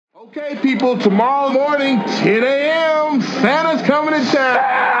Okay, people, tomorrow morning, 10 a.m., Santa's coming to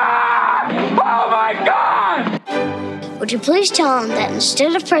town. Oh, my God! Would you please tell him that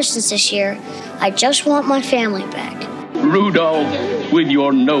instead of presents this year, I just want my family back? Rudolph, with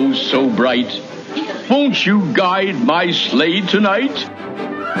your nose so bright, won't you guide my sleigh tonight?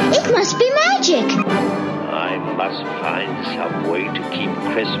 It must be magic. I must find some way to keep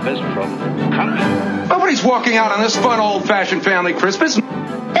Christmas from coming. Nobody's walking out on this fun, old-fashioned family Christmas.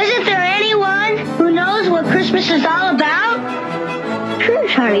 Isn't there anyone who knows what Christmas is all about? Sure,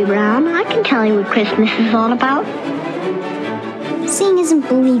 Charlie Brown. I can tell you what Christmas is all about. Seeing isn't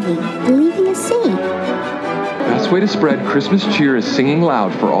believing. Believing is seeing. Best way to spread Christmas cheer is singing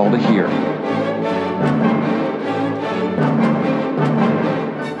loud for all to hear.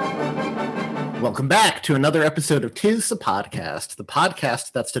 Welcome back to another episode of Tis the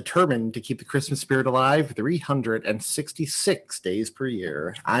podcast that's determined to keep the Christmas spirit alive 366 days per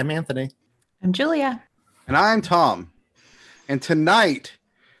year. I'm Anthony. I'm Julia. And I'm Thom. And tonight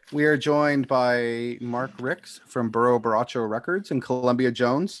we are joined by Mark Ricks from Burro Burracho Records and Columbia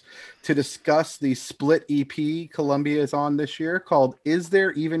Jones to discuss the split EP Columbia is on this year called Is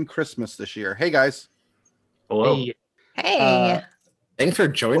There Even Christmas This Year? Hey, guys. Hello. Hey. Thanks for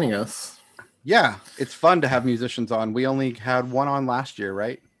joining us. Yeah, it's fun to have musicians on. We only had one on last year,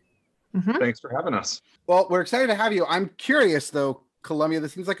 right? Mm-hmm. Thanks for having us. Well, we're excited to have you. I'm curious, though, Columbia,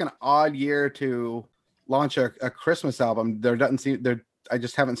 this seems like an odd year to launch a Christmas album. I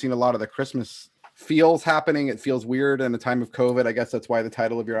just haven't seen a lot of the Christmas feels happening. It feels weird in a time of COVID. I guess that's why the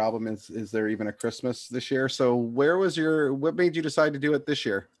title of your album is There Even a Christmas This Year? So what made you decide to do it this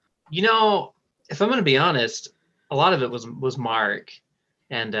year? You know, if I'm going to be honest, a lot of it was Mark.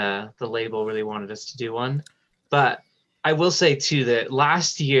 And the label really wanted us to do one. But I will say too that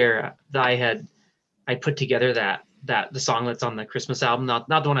last year that I put together the song that's on the Christmas album, not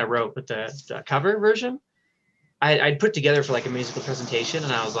the one I wrote, but the cover version. I'd put together for like a musical presentation,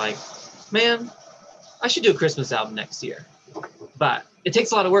 and I was like, man, I should do a Christmas album next year. But it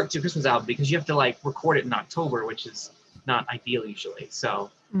takes a lot of work to do a Christmas album because you have to like record it in October, which is not ideal usually. So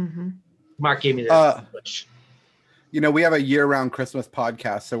Mark gave me the push. You know, we have a year-round Christmas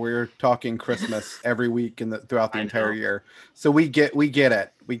podcast, so we're talking Christmas every week throughout the entire year. So we get it. We get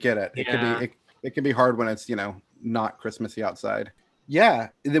it. Yeah. It can be hard when it's, not Christmassy outside. Yeah.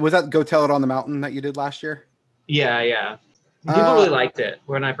 Was that Go Tell It on the Mountain that you did last year? Yeah. People really liked it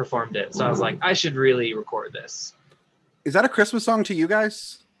when I performed it. So I was like, I should really record this. Is that a Christmas song to you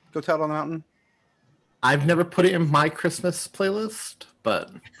guys? Go Tell It on the Mountain? I've never put it in my Christmas playlist,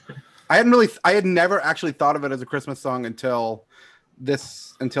 but I had never actually thought of it as a Christmas song until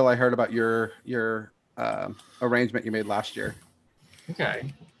I heard about your arrangement you made last year.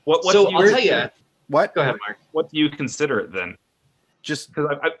 Okay. I'll tell you. What? Go ahead, Mark. What do you consider it then? Just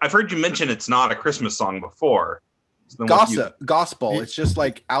because I've heard you mention it's not a Christmas song before. So gospel. It's just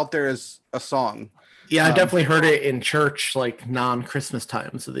like out there as a song. Yeah, I definitely heard it in church, like non-Christmas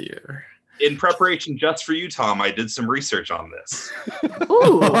times of the year. In preparation just for you, Thom, I did some research on this.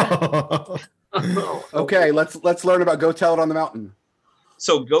 Ooh. Okay, let's learn about Go Tell It on the Mountain.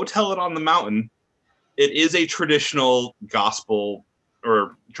 So Go Tell It on the Mountain, it is a traditional gospel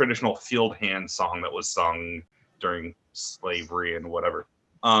or traditional field hand song that was sung during slavery and whatever.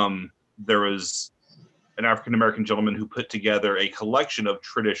 There was an African-American gentleman who put together a collection of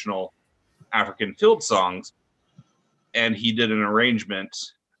traditional African field songs, and he did an arrangement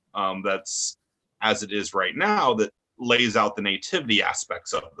that's as it is right now that lays out the nativity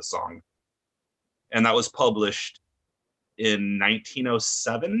aspects of the song. And that was published in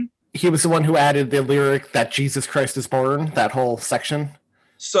 1907. He was the one who added the lyric that Jesus Christ is born, that whole section.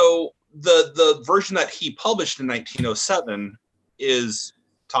 So the version that he published in 1907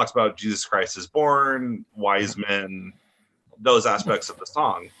 talks about Jesus Christ is born, wise men, those aspects of the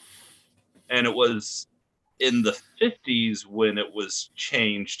song. And it was in the 50s when it was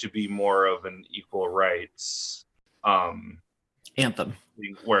changed to be more of an equal rights anthem.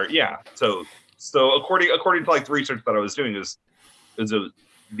 So according to like the research that I was doing is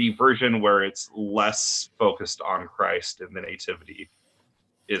the version where it's less focused on Christ and the nativity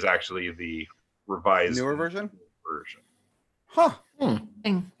is actually the revised newer version. Huh.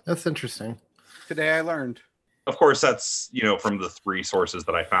 That's interesting. Today I learned. Of course, that's from the three sources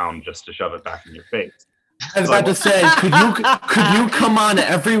that I found just to shove it back in your face. I was about to say, could you come on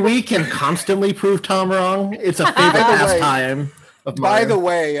every week and constantly prove Thom wrong? It's a favorite pastime of mine. By the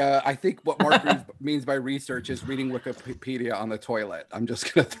way, I think what Mark means by research is reading Wikipedia on the toilet. I'm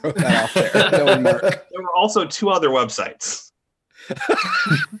just going to throw that out there. Knowing Mark. There were also two other websites.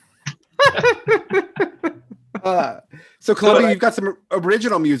 So Columbia, you've got some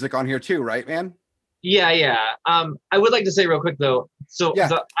original music on here too, right, man? Yeah. I would like to say real quick though. So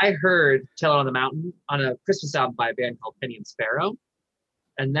I heard "Tell It on the Mountain" on a Christmas album by a band called Penny and Sparrow,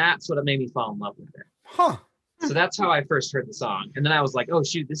 and that's what made me fall in love with it. Huh. So that's how I first heard the song, and then I was like, "Oh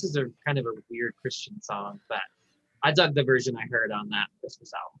shoot, this is a kind of a weird Christian song," but I dug the version I heard on that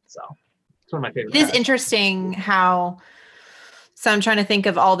Christmas album. So it's one of my favorites. It is interesting how. So I'm trying to think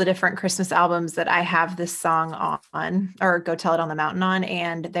of all the different Christmas albums that I have this song on, or Go Tell It on the Mountain on,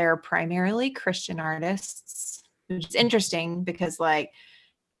 and they're primarily Christian artists, which is interesting because like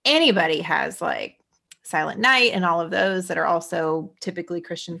anybody has like Silent Night and all of those that are also typically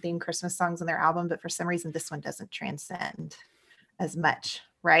Christian themed Christmas songs on their album, but for some reason this one doesn't transcend as much,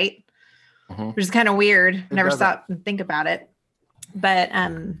 right? Which is kind of weird. Never stop and think about it. But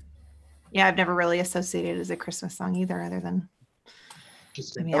yeah, I've never really associated it as a Christmas song either, other than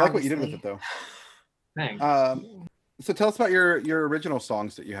I like what you did with it though. Thanks. So tell us about your original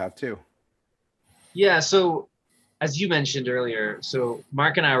songs that you have too. Yeah, so as you mentioned earlier, so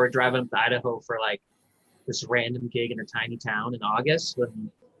Mark and I were driving up to Idaho for like this random gig in a tiny town in August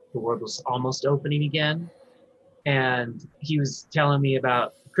when the world was almost opening again. And he was telling me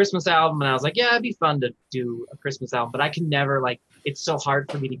about the Christmas album, and I was like, yeah, it'd be fun to do a Christmas album, but I can never like, it's so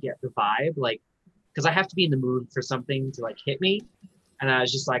hard for me to get the vibe, like, because I have to be in the mood for something to like hit me. And I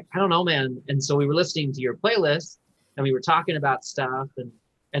was just like, I don't know, man. And so we were listening to your playlist and we were talking about stuff and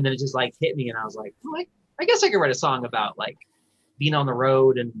then it just like hit me. And I was like, well, I guess I could write a song about like being on the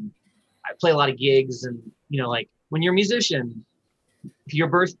road, and I play a lot of gigs. And, you know, like when you're a musician, your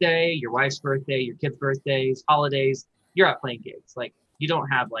birthday, your wife's birthday, your kids' birthdays, holidays, you're out playing gigs. Like you don't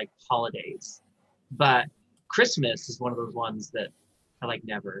have like holidays, but Christmas is one of those ones that I like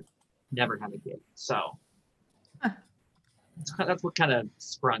never have a gig. So that's what kind of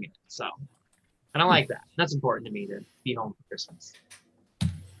sprung it. So, and I like that. That's important to me to be home for Christmas.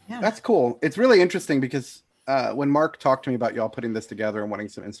 Yeah. That's cool. It's really interesting because when Mark talked to me about y'all putting this together and wanting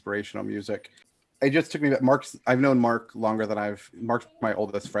some inspirational music, it just took me back. I've known Mark longer than Mark's my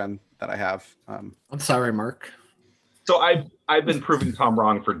oldest friend that I have. I'm sorry, Mark. So I've been proving Thom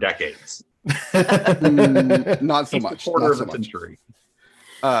wrong for decades. Not so much. A quarter of a century.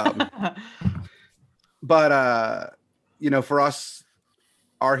 But you know, for us,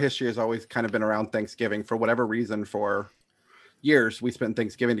 our history has always kind of been around Thanksgiving. For whatever reason, for years, we spent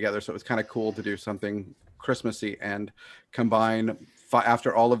Thanksgiving together. So it was kind of cool to do something Christmassy and combine,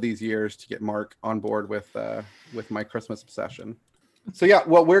 after all of these years, to get Mark on board with my Christmas obsession. So yeah,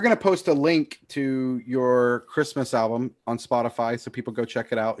 well, we're going to post a link to your Christmas album on Spotify, so people go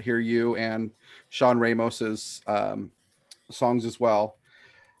check it out, hear you and Sean Ramos's songs as well.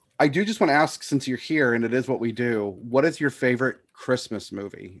 I do just want to ask, since you're here and it is what we do, what is your favorite Christmas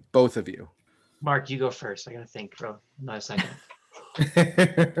movie? Both of you. Mark, you go first. I got to think for a second.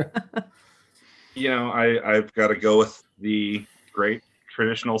 You know, I've got to go with the great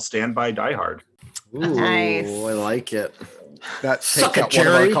traditional Stand By Die Hard. Ooh, Nice. I like it. That Suck takes it, out one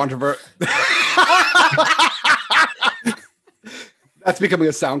of our Jerry. controversy. That's becoming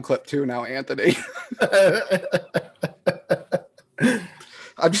a sound clip too now, Anthony.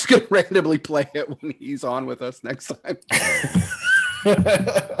 I'm just going to randomly play it when he's on with us next time.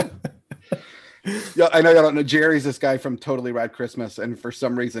 Yeah, I know y'all don't know. Jerry's this guy from Totally Rad Christmas, and for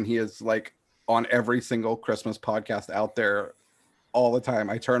some reason he is like on every single Christmas podcast out there all the time.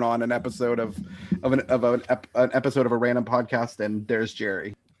 I turn on an episode of an episode of a random podcast, and there's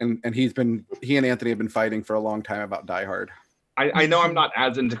Jerry, and he and Anthony have been fighting for a long time about Die Hard. I know I'm not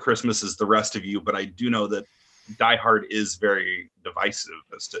as into Christmas as the rest of you, but I do know that Die Hard is very divisive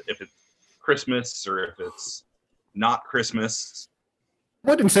as to if it's Christmas or if it's not Christmas. I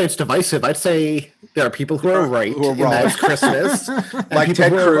wouldn't say it's divisive. I'd say there are people who are right who are in wrong. that it's Christmas. Like people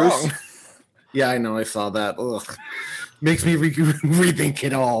Ted who are Cruz. wrong. Yeah, I know. I saw that. Ugh. Makes me rethink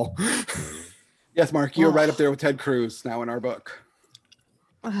it all. Yes, Mark, you're right up there with Ted Cruz now in our book.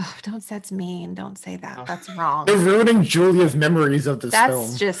 Ugh, that's mean. Don't say that. That's wrong. They're ruining Julia's memories of this film.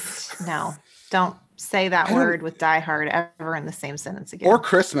 That's just, no. Don't say that word with Die Hard ever in the same sentence again. Or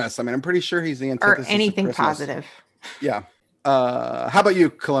Christmas. I mean, I'm pretty sure he's the antithesis or anything of Christmas. positive. Yeah. How about you,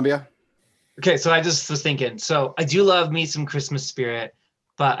 Columbia? Okay, so I just was thinking. So I do love me some Christmas Spirit,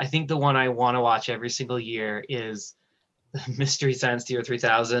 but I think the one I want to watch every single year is Mystery Science Theater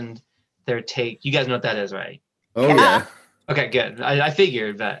 3000. Their take. You guys know what that is, right? Oh, yeah. Okay, good. I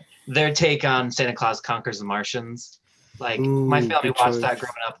figured that their take on Santa Claus Conquers the Martians. Like, my family good watched choice. that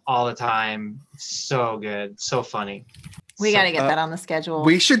growing up all the time. So good. So funny. We got to get that on the schedule.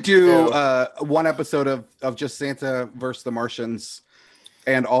 We should do one episode of just Santa versus the Martians,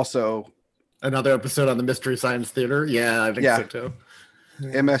 and also Another episode on the Mystery Science Theater. Yeah, I think so too.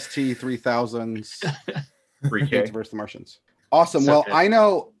 MST 3000's 3K versus the Martians. Awesome. So well, good. I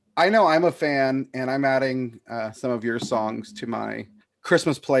know I'm a fan, and I'm adding some of your songs to my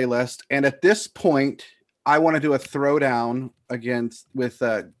Christmas playlist. And at this point, I want to do a throwdown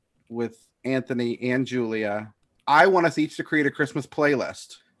with Anthony and Julia. I want us each to create a Christmas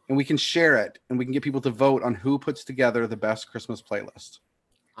playlist, and we can share it, and we can get people to vote on who puts together the best Christmas playlist.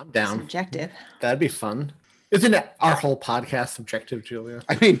 I'm down. Subjective. That'd be fun. Isn't it our whole podcast subjective, Julia?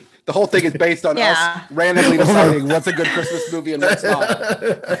 I mean, the whole thing is based on us randomly deciding what's a good Christmas movie and what's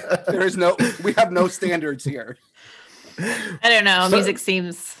not. We have no standards here. I don't know. Music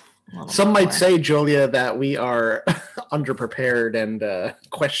seems. Some might say, Julia, that we are underprepared and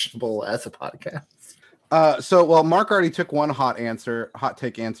questionable as a podcast. Mark already took one hot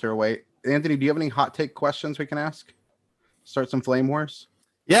take answer away. Anthony, do you have any hot take questions we can ask? Start some flame wars.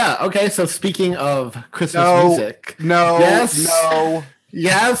 Yeah. Okay. So speaking of Christmas music, these are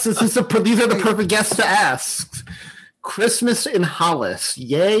the perfect guests to ask. Christmas in Hollis,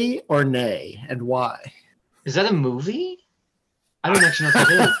 yay or nay, and why? Is that a movie? I don't actually know what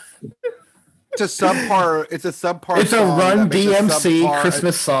that is. It's a subpar. It's a Run DMC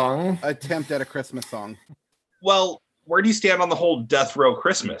Christmas song. Attempt at a Christmas song. Well, where do you stand on the whole Death Row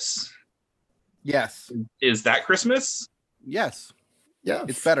Christmas? Yes. Is that Christmas? Yes. Yeah.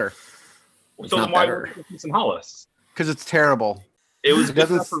 It's better. So then why was Christmas in Hollis? Because it's terrible. It was good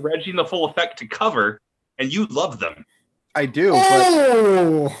enough for Reggie and the Full Effect to cover, and you love them. I do.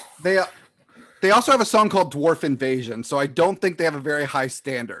 But they also have a song called Dwarf Invasion, so I don't think they have a very high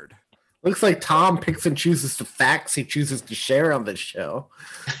standard. Looks like Thom picks and chooses the facts he chooses to share on this show.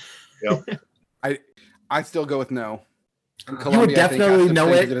 Yep. I still go with no. And You would definitely know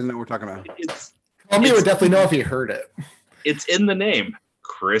it. He doesn't know what we're talking about. Columbia would definitely know if he heard it. It's in the name.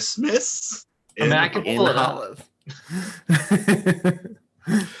 Christmas I can pull it up.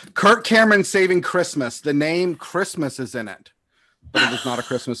 Kirk Cameron Saving Christmas. The name Christmas is in it, but it is not a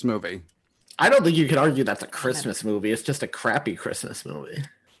Christmas movie. I don't think you could argue that's a Christmas movie. It's just a crappy Christmas movie.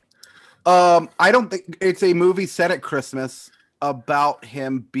 I don't think it's a movie set at Christmas about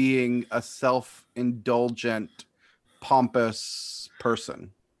him being a self-indulgent, pompous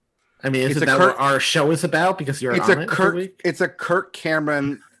person. I mean, isn't that what our show is about? Because you're on it every week? It's a Kirk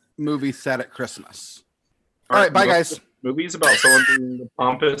Cameron movie set at Christmas. All right, bye, guys. Movies about someone being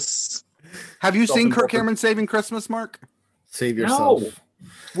pompous. Have you seen Kirk Cameron Saving Christmas, Mark? Save yourself. No.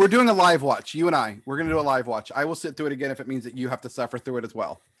 We're doing a live watch. You and I. We're going to do a live watch. I will sit through it again if it means that you have to suffer through it as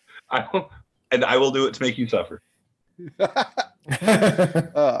well. I will do it to make you suffer.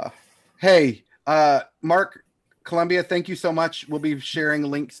 Hey, Mark, Columbia, thank you so much. We'll be sharing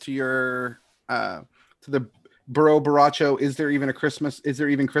links to your to the Burro Burracho Is There Even Christmas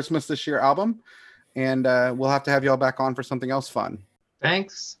This Year album, and we'll have to have y'all back on for something else fun.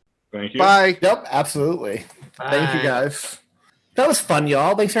 Thanks. Thank you. Bye. Yep, absolutely. Bye. Thank you, guys. That was fun,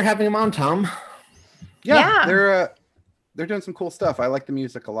 y'all. Thanks for having him on, Thom. Yeah. They're doing some cool stuff. I like the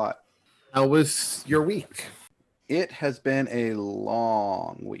music a lot. How was your week? It has been a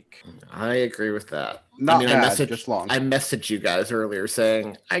long week. I agree with that. Just long. I messaged you guys earlier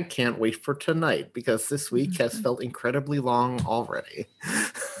saying, I can't wait for tonight because this week has felt incredibly long already.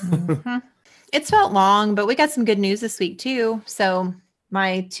 Mm-hmm. It's felt long, but we got some good news this week too. So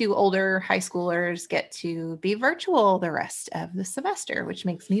my 2 older high schoolers get to be virtual the rest of the semester, which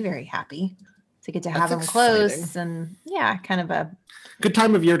makes me very happy to get to have them close. And kind of a good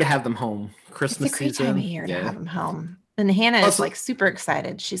time of year to have them home. Christmas it's a great season. time of year to have them home. And Hannah is like super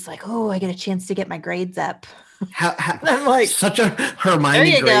excited. She's like, "Oh, I get a chance to get my grades up." I'm like, such a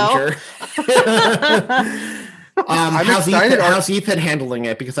Hermione Granger. How's Ethan handling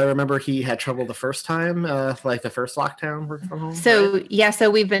it? Because I remember he had trouble the first time, like the first lockdown work from home. So so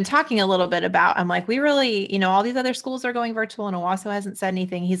we've been talking a little bit about. I'm like, we really, all these other schools are going virtual, and Owasso hasn't said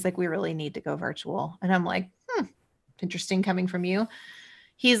anything. He's like, we really need to go virtual, and I'm like, interesting coming from you.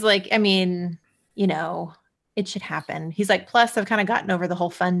 He's like, I mean, it should happen. He's like, plus I've kind of gotten over the whole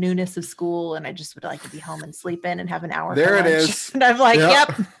fun newness of school, and I just would like to be home and sleep in and have an hour. There for it lunch. is. And I'm like,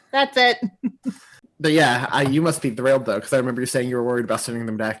 yep, that's it. But you must be thrilled though, because I remember you saying you were worried about sending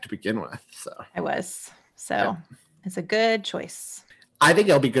them back to begin with. So I was. So it's a good choice. I think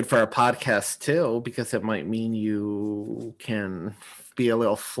it'll be good for our podcast too, because it might mean you can be a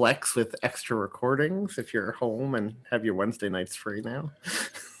little flex with extra recordings if you're home and have your Wednesday nights free now.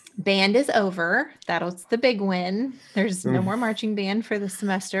 Band is over. That's the big win. There's no more marching band for the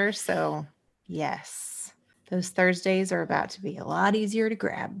semester. So yes, those Thursdays are about to be a lot easier to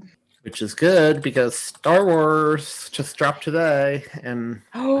grab. Which is good because Star Wars just dropped today. And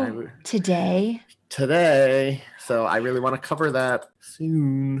today? Today. So I really want to cover that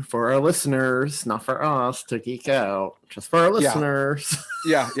soon for our listeners, not for us to geek out, just for our listeners.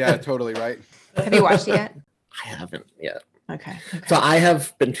 Yeah, totally right. Have you watched it yet? I haven't yet. Okay. So I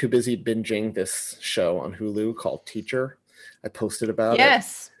have been too busy binging this show on Hulu called Teacher. I posted about it.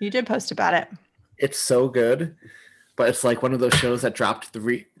 Yes, you did post about it. It's so good, but it's like one of those shows that dropped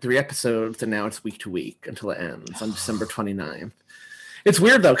three episodes and now it's week to week until it ends on December 29th. It's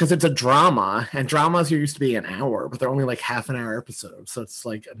weird though, because it's a drama, and dramas are used to be an hour, but they're only like half an hour episodes. So it's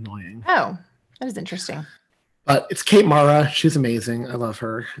like annoying. Oh, that is interesting. But it's Kate Mara. She's amazing. I love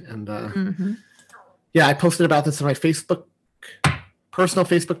her. And yeah, I posted about this on my personal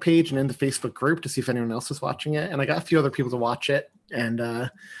Facebook page and in the Facebook group to see if anyone else was watching it. And I got a few other people to watch it, and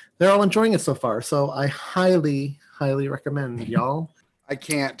they're all enjoying it so far. So I highly, highly recommend, y'all. I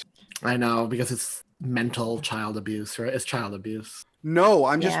can't. I know, because it's mental child abuse, right? It's child abuse. No,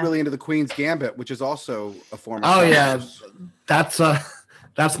 I'm just really into the Queen's Gambit, which is also a form of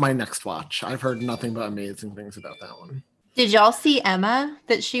that's my next watch. I've heard nothing but amazing things about that one. Did y'all see Emma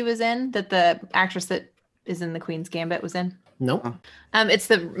that she was in, that the actress that is in the Queen's Gambit was in? Nope. It's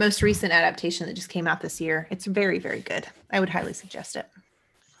the most recent adaptation that just came out this year. It's very, very good. I would highly suggest it.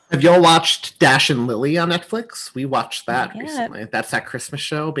 Have y'all watched Dash and Lily on Netflix? We watched that recently. That's that Christmas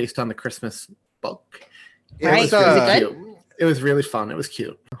show based on the Christmas book. Right. Was it good? It was really fun. It was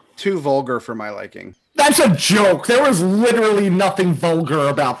cute. Too vulgar for my liking. That's a joke. There was literally nothing vulgar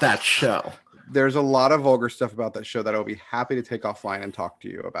about that show. There's a lot of vulgar stuff about that show that I'll be happy to take offline and talk to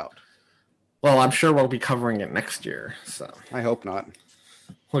you about. Well, I'm sure we'll be covering it next year. So I hope not.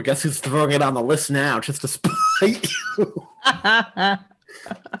 Well, guess who's throwing it on the list now just to spite you?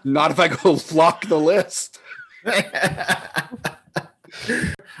 Not if I go lock the list.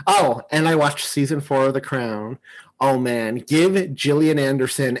 Oh, and I watched season 4 of The Crown. Oh man, give Gillian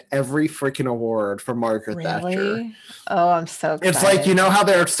Anderson every freaking award for Margaret Thatcher. Oh, I'm so excited. It's like, you know how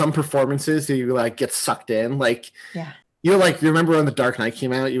there are some performances that you like get sucked in? Like, yeah. You remember when The Dark Knight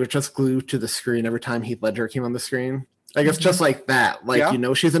came out, you were just glued to the screen every time Heath Ledger came on the screen? Like, it's just like that. Like,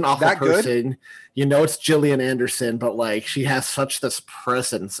 she's an awful person. Good? It's Gillian Anderson, but like, she has such this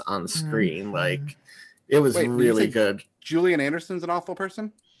presence on screen. Like, it was really good. Julian Anderson's an awful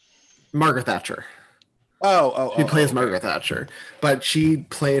person? Margaret Thatcher. She plays Margaret Thatcher, but she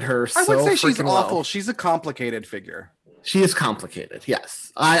played her so I would say she's freaking awful. well. She's a complicated figure. She is complicated,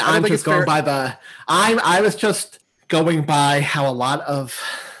 yes. I'm just going by I was just going by how a lot of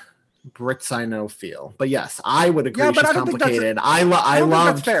Brits I know feel. But yes, I would agree she's complicated. I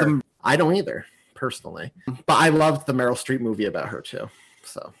loved them. I don't either, personally. But I loved the Meryl Streep movie about her too.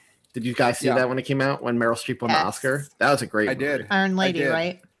 So did you guys see that when it came out, when Meryl Streep won the Oscar? That was a great movie. I did. Iron Lady,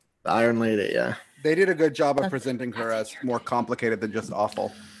 right? The Iron Lady, yeah. They did a good job of presenting her as more complicated than just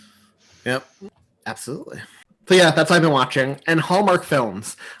awful. Yep, absolutely. So yeah, that's what I've been watching. And Hallmark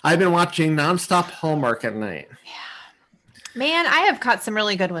films. I've been watching nonstop Hallmark at night. Yeah. Man, I have caught some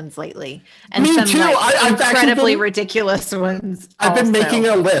really good ones lately. And Me some too. I've incredibly ridiculous ones. I've been making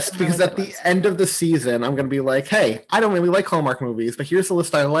a list because at the end of the season, I'm going to be like, hey, I don't really like Hallmark movies, but here's the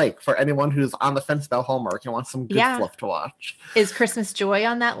list I like for anyone who's on the fence about Hallmark and wants some good fluff to watch. Is Christmas Joy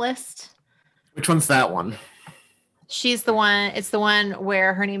on that list? Which one's that one? She's the one. It's the one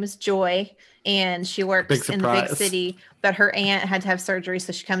where her name is Joy and she works in the big city, but her aunt had to have surgery.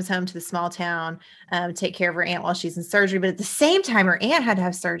 So she comes home to the small town to take care of her aunt while she's in surgery. But at the same time, her aunt had to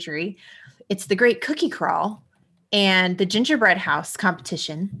have surgery. It's the Great Cookie Crawl and the gingerbread house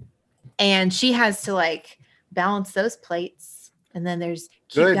competition. And she has to like balance those plates. And then there's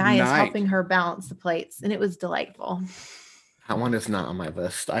cute guys helping her balance the plates. And it was delightful. That one is not on my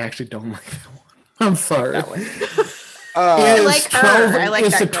list. I actually don't like that one. I'm sorry. That one. I like her. I like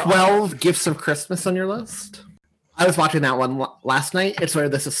that girl. 12 Gifts of Christmas on your list? I was watching that one last night. It's where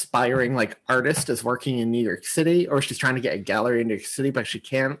this aspiring like artist is working in New York City, or she's trying to get a gallery in New York City, but she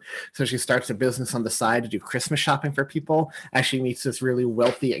can't. So she starts a business on the side to do Christmas shopping for people. As she meets this really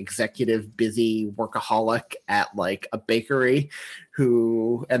wealthy executive, busy workaholic at like a bakery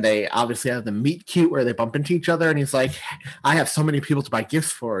and they obviously have the meet cute where they bump into each other. And he's like, I have so many people to buy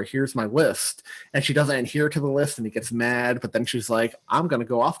gifts for. Here's my list. And she doesn't adhere to the list and he gets mad. But then she's like, I'm going to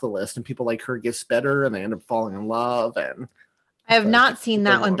go off the list. And people like her gifts better and they end up falling in love. And I have not seen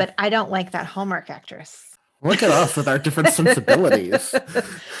that one, but I don't like that Hallmark actress. Look at us with our different sensibilities.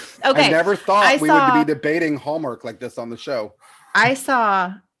 Okay. I never thought we would be debating Hallmark like this on the show. I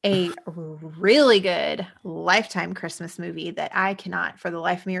saw a really good Lifetime Christmas movie that I cannot for the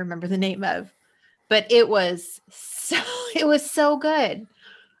life of me remember the name of, but it was so good.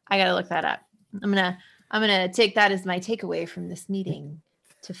 I gotta look that up. I'm gonna take that as my takeaway from this meeting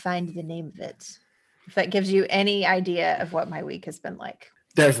to find the name of it. If that gives you any idea of what my week has been like.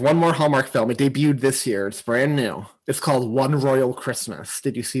 There's one more Hallmark film. It debuted this year. It's brand new. It's called One Royal Christmas.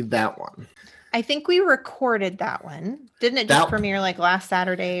 Did you see that one? I think we recorded that one. Didn't it just premiere like last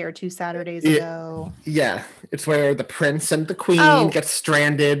Saturday or 2 Saturdays ago? Yeah. It's where the prince and the queen get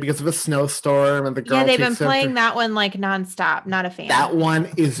stranded because of a snowstorm, and the girl. Yeah, they've been playing that one like nonstop. Not a fan. That one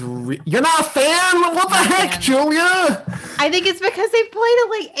is you're not a fan? What the heck, Julia? I think it's because they've played it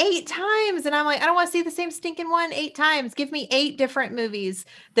like 8 times, and I'm like, I don't want to see the same stinking one 8 times. Give me 8 different movies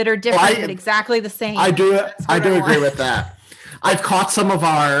that are different but exactly the same. I do agree with that. I've caught some of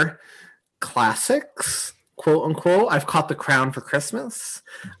our classics, quote unquote. I've caught The Crown for Christmas.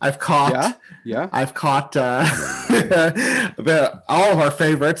 I've caught I've caught all of our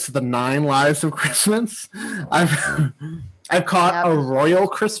favorites, The 9 Lives of Christmas. I've caught A Royal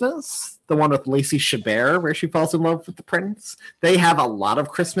Christmas, the one with Lacey Chabert where she falls in love with the prince. They have a lot of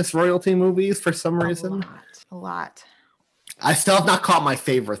Christmas royalty movies for some reason. A lot. I still have not caught my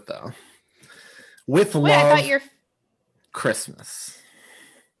favorite though. With Love, I thought your Christmas.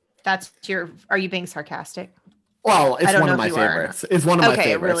 That's your. Are you being sarcastic? Well, it's one of my favorites. It's one of my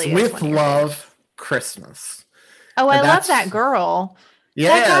favorites. Really With Love, Christmas. Oh, I love that girl. Yeah,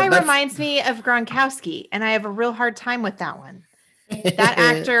 that guy reminds me of Gronkowski, and I have a real hard time with that one. That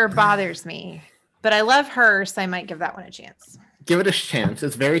actor bothers me, but I love her, so I might give that one a chance. Give it a chance.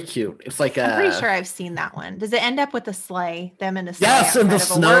 It's very cute. It's like I'm pretty sure I've seen that one. Does it end up with a sleigh? Them in a sleigh? Yes, in the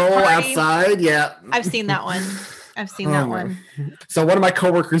snow outside. Yeah, I've seen that one. I've seen that one. So one of my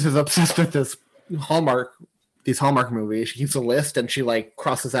coworkers is obsessed with these Hallmark movies. She keeps a list and she like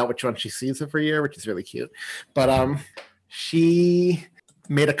crosses out which one she sees every year, which is really cute. But she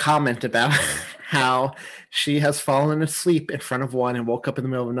made a comment about how she has fallen asleep in front of one and woke up in the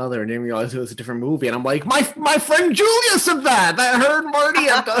middle of another and didn't realize it was a different movie. And I'm like, my friend Julia said that. Her and Marty,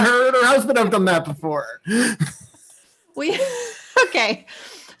 her and her husband have done that before. Okay.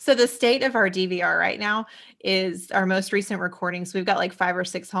 So the state of our DVR right now is our most recent recordings. We've got like 5 or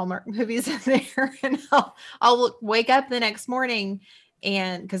 6 Hallmark movies in there, and I'll wake up the next morning,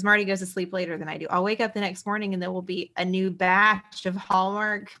 and because Marty goes to sleep later than I do, I'll wake up the next morning and there will be a new batch of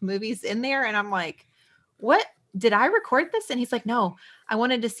Hallmark movies in there, and I'm like, what? Did I record this? And he's like, no, I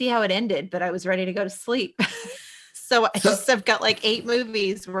wanted to see how it ended, but I was ready to go to sleep. So I've got like 8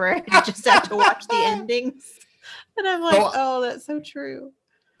 movies where I just have to watch the endings, and I'm like, oh, that's so true.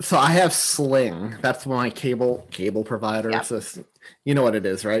 So I have Sling. That's my cable provider. Yep. So you know what it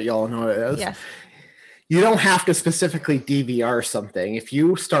is, right? Y'all know what it is? Yes. You don't have to specifically DVR something. If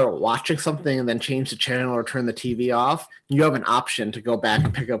you start watching something and then change the channel or turn the TV off, you have an option to go back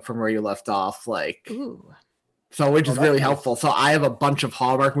and pick up from where you left off. Which is really helpful. So I have a bunch of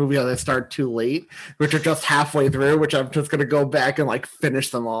Hallmark movies that start too late, which are just halfway through, which I'm just going to go back and like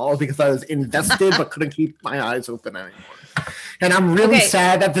finish them all because I was invested but couldn't keep my eyes open anymore. And I'm really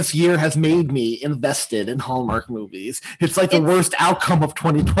sad that this year has made me invested in Hallmark movies. It's like the worst outcome of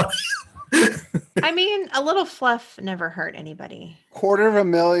 2020. I mean, a little fluff never hurt anybody.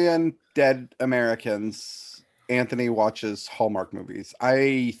 250,000 dead Americans. Anthony watches Hallmark movies.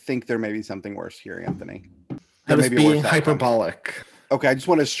 I think there may be something worse here, Anthony. I was being hyperbolic. Okay, I just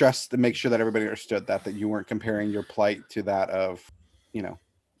want to stress to make sure that everybody understood that you weren't comparing your plight to that of,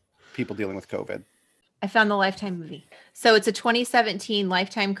 people dealing with COVID. I found the Lifetime movie. So it's a 2017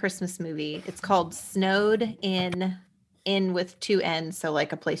 Lifetime Christmas movie. It's called Snowed In with 2 N's, so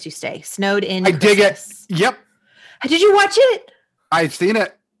like a place you stay. Snowed In. I dig it. Yep. Did you watch it? I've seen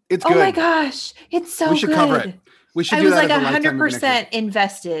it. It's good. Oh my gosh, it's so good. We should cover it. We should. I was like 100%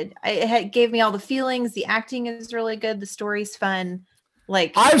 invested. It gave me all the feelings. The acting is really good. The story's fun.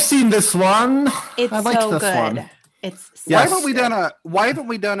 Like I've seen this one. It's so good. One. It's why haven't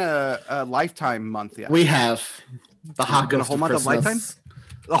we done a Lifetime month yet? We have the hot a whole month of Lifetime.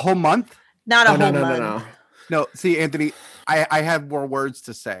 The whole month? Not a whole month. No, see, Anthony, I had more words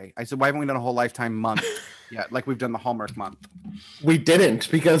to say. I said, why haven't we done a whole Lifetime month yet? Like we've done the Hallmark month. We didn't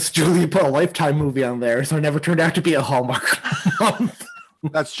because Julia put a Lifetime movie on there, so it never turned out to be a Hallmark month.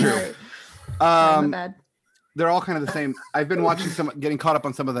 That's true. They're all kind of the same. I've been watching getting caught up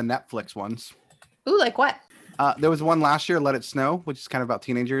on some of the Netflix ones. Ooh, like what? There was one last year, Let It Snow, which is kind of about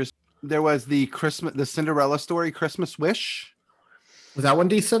teenagers. There was the Cinderella story, Christmas Wish. Was that one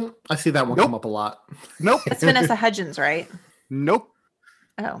decent? I see that one come up a lot. Nope. It's Vanessa Hudgens, right? Nope.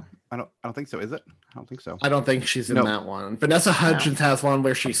 Oh. I don't think so, is it? I don't think so. I don't think she's in that one. Vanessa Hudgens has one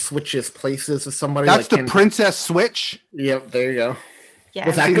where she switches places with somebody. That's the Princess Switch. Yep, there you go. Yeah.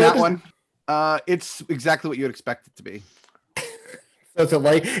 Was that good? That one? It's exactly what you would expect it to be. So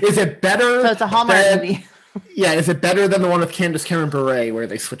is it better? So it's a Hallmark movie. Yeah, is it better than the one with Candace Cameron Bure where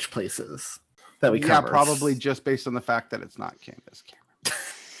they switch places that we covered? Yeah, probably just based on the fact that it's not Candace Cameron.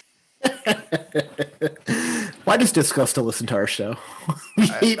 Why does Disco still listen to our show? We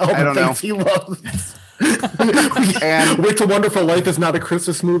hate all the things he loves. And It's a Wonderful Life is not a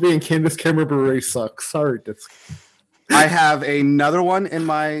Christmas movie, and Candace Cameron Bure sucks. Sorry, Disco. I have another one in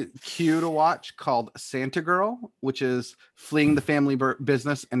my queue to watch called Santa Girl, which is fleeing the family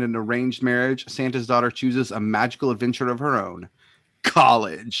business and an arranged marriage. Santa's daughter chooses a magical adventure of her own.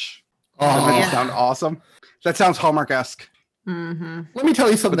 College. Doesn't that sound awesome? That sounds Hallmark-esque. Mm-hmm. Let me tell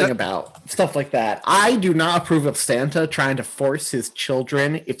you something about stuff like that. I do not approve of Santa trying to force his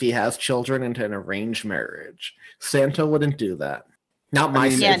children, if he has children, into an arranged marriage. Santa wouldn't do that. Not my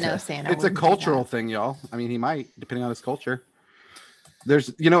Santa. Yeah, no, Santa. It's a cultural thing, y'all. I mean, he might, depending on his culture.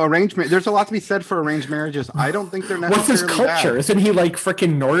 There's, arrangement. There's a lot to be said for arranged marriages. I don't think they're necessarily What's his culture? bad. Isn't he like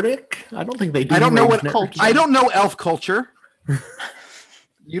freaking Nordic? I don't think they do. I don't know what culture. I don't know elf culture.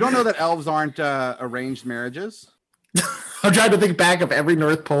 You don't know that elves aren't arranged marriages? I'm trying to think back of every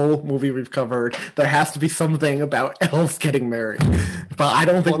North Pole movie we've covered. There has to be something about elves getting married. But I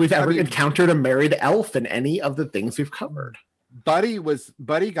don't think we've ever encountered a married elf in any of the things we've covered. Buddy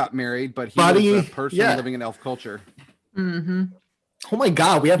got married, but he was a person living in elf culture. Mm-hmm. Oh my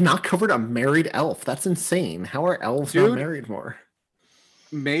god, we have not covered a married elf. That's insane. How are elves not married more?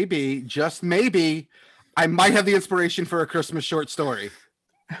 Maybe, just maybe, I might have the inspiration for a Christmas short story.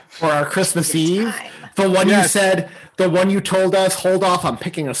 For our Christmas Eve? The one you said, the one you told us, hold off, I'm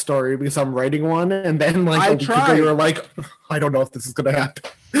picking a story because I'm writing one. And then you were like, I don't know if this is going to happen.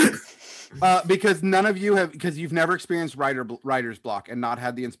 Because none of you have, because you've never experienced writer's block and not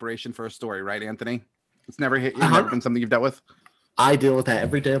had the inspiration for a story, right, Anthony? It's never hit you, never been something you've dealt with? I deal with that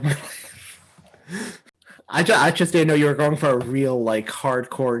every day of my life. I just didn't know you were going for a real, like,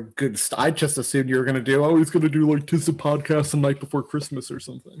 hardcore good stuff. I just assumed you were going to do, he's going to do, like, Tis a Podcast the night before Christmas or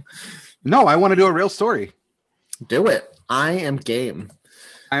something. No, I want to do a real story. Do it. I am game.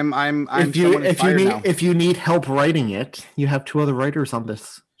 I'm if you need help writing it, you have two other writers on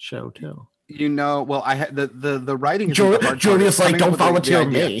this show too. Well, I had the writing. Julia's like, don't volunteer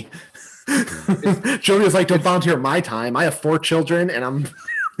me. Julia's like, don't volunteer my time. I have 4 children and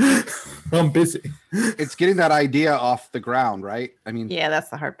I'm busy. It's getting that idea off the ground, right? I mean, yeah, that's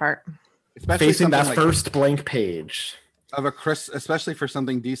the hard part. Especially facing that first blank page of especially for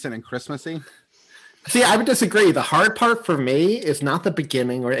something decent and Christmassy. See, I would disagree. The hard part for me is not the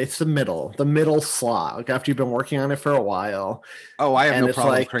beginning, or it's the middle slog after you've been working on it for a while. Oh, I have no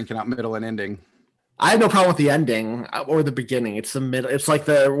problem cranking out middle and ending. I have no problem with the ending or the beginning. It's the middle. It's like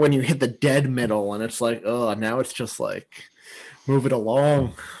when you hit the dead middle and it's like, oh, now it's just like move it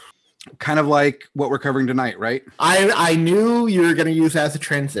along. Kind of like what we're covering tonight, right? I knew you were going to use that as a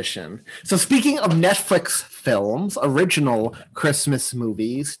transition. So speaking of Netflix films, original Christmas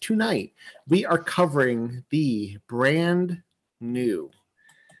movies, tonight we are covering the brand new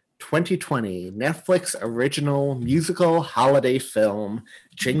 2020 Netflix original musical holiday film,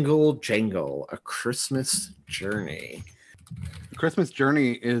 Jingle Jangle, A Christmas Journey. Christmas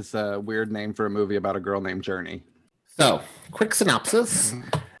Journey is a weird name for a movie about a girl named Journey. So, quick synopsis.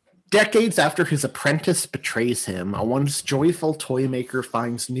 Decades after his apprentice betrays him, a once joyful toy maker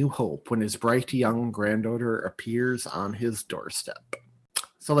finds new hope when his bright young granddaughter appears on his doorstep.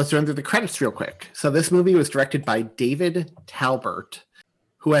 So let's run through the credits real quick. So this movie was directed by David Talbert,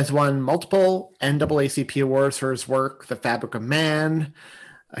 who has won multiple NAACP awards for his work, The Fabric of Man,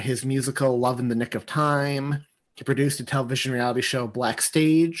 his musical Love in the Nick of Time. He produced a television reality show, Black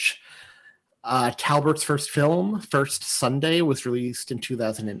Stage. Talbert's first film, First Sunday, was released in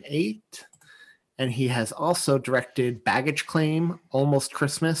 2008. And he has also directed Baggage Claim, Almost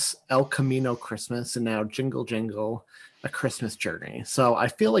Christmas, El Camino Christmas, and now Jingle Jangle, A Christmas Journey. So I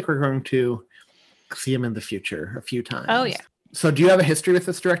feel like we're going to see him in the future a few times. Oh, yeah. So do you have a history with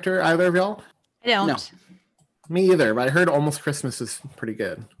this director, either of y'all? I don't. No. Me either, but I heard Almost Christmas is pretty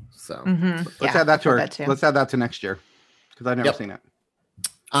good. So let's add that to let's add that to next year, because I've never seen it.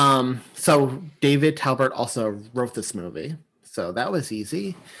 So David Talbert also wrote this movie, so that was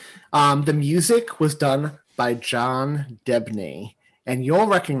easy. The music was done by John Debney, and you'll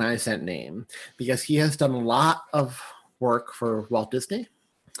recognize that name because he has done a lot of work for Walt Disney.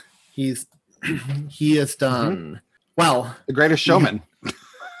 He has done The Greatest Showman.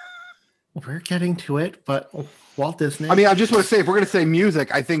 We're getting to it, but Walt Disney. I mean, I just want to say, if we're going to say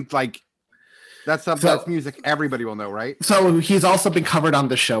music, I think that's music everybody will know, right? So he's also been covered on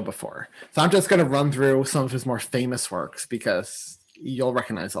the show before. So I'm just going to run through some of his more famous works because you'll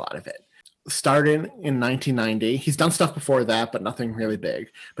recognize a lot of it. started in 1990. He's done stuff before that, but nothing really big.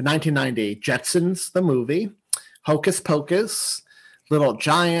 But 1990, Jetsons, the movie, Hocus Pocus, Little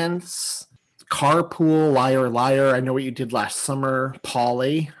Giants, Carpool, Liar, Liar, I Know What You Did Last Summer,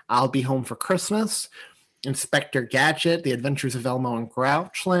 Polly, I'll Be Home for Christmas, Inspector Gadget, The Adventures of Elmo and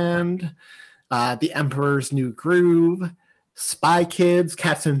Grouchland, The Emperor's New Groove, Spy Kids,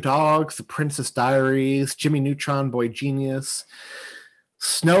 Cats and Dogs, The Princess Diaries, Jimmy Neutron, Boy Genius,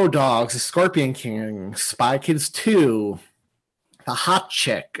 Snow Dogs, The Scorpion King, Spy Kids 2, The Hot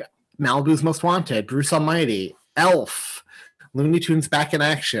Chick, Malibu's Most Wanted, Bruce Almighty, Elf, Looney Tunes Back in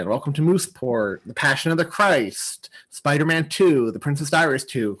Action, Welcome to Mooseport, The Passion of the Christ, Spider-Man 2, The Princess Diaries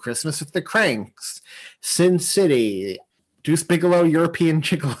 2, Christmas with the Cranks, Sin City, Deuce Bigalow, European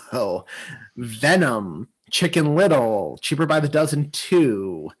Gigolo, Venom, Chicken Little, Cheaper by the Dozen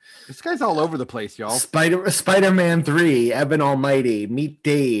 2. This guy's all over the place, y'all. Spider-Man 3, Evan Almighty, Meet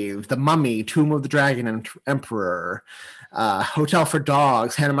Dave, The Mummy, Tomb of the Dragon and Emperor, Hotel for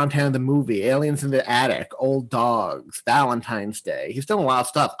Dogs, Hannah Montana the Movie, Aliens in the Attic, Old Dogs, Valentine's Day. He's done a lot of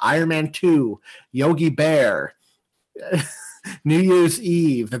stuff. Iron Man 2, Yogi Bear, New Year's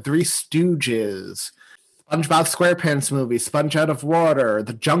Eve, The Three Stooges, SpongeBob SquarePants movie, Sponge Out of Water,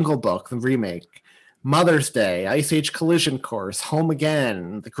 The Jungle Book, the remake, Mother's Day, Ice Age Collision Course, Home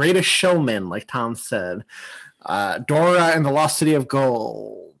Again, The Greatest Showman, like Thom said, Dora and the Lost City of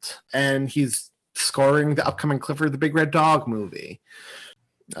Gold, and he's scoring the upcoming Clifford the Big Red Dog movie.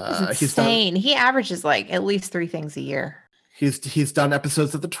 He's insane. He averages like at least 3 things a year. He's done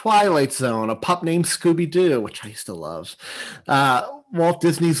episodes of The Twilight Zone, A Pup Named Scooby-Doo, which I used to love, Walt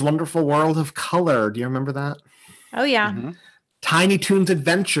Disney's Wonderful World of Color. Do you remember that? Oh, yeah. Mm-hmm. Tiny Toons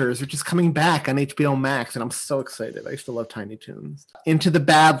Adventures, which is coming back on HBO Max, and I'm so excited. I used to love Tiny Toons. Into the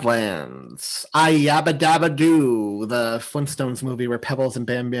Badlands, I Yabba Dabba Doo, the Flintstones movie where Pebbles and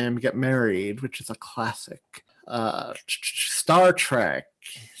Bam Bam get married, which is a classic. Star Trek.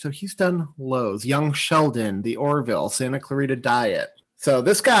 So he's done loads. Young Sheldon, The Orville, Santa Clarita Diet. So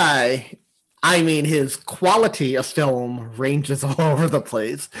this guy, I mean, his quality of film ranges all over the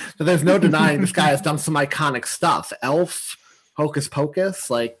place. So there's no denying this guy has done some iconic stuff. Elf, Hocus Pocus,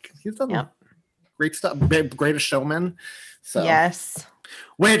 like he's done great stuff. Greatest Showman. So yes,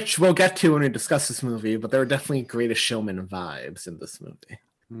 which we'll get to when we discuss this movie, but there are definitely Greatest Showman vibes in this movie.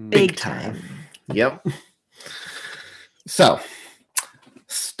 Big time. Yep. So,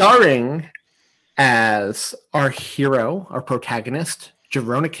 starring as our hero, our protagonist,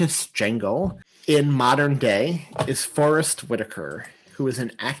 Jeronicus Jangle, in modern day is Forrest Whitaker, who is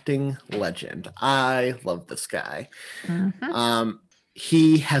an acting legend. I love this guy. Mm-hmm.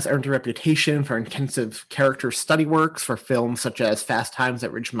 He has earned a reputation for intensive character study works for films such as Fast Times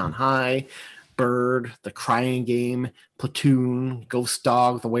at Ridgemont High, Bird, The Crying Game, Platoon, Ghost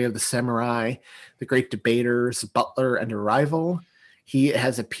Dog, The Way of the Samurai, The Great Debaters, Butler, and Arrival. He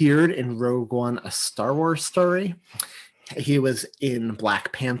has appeared in Rogue One, A Star Wars Story. He was in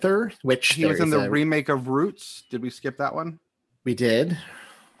Black Panther, which he was in the remake of Roots. Did we skip that one? We did.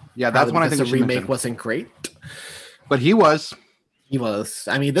 Yeah, that's one I think the remake wasn't great. But he was. He was.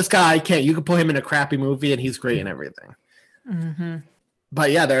 I mean, this guy you could put him in a crappy movie and he's great in everything. Mm-hmm.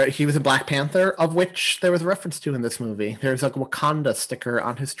 But yeah, he was in Black Panther, of which there was a reference to in this movie. There's a Wakanda sticker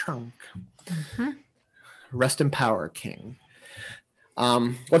on his trunk. Mm-hmm. Rest in power, King.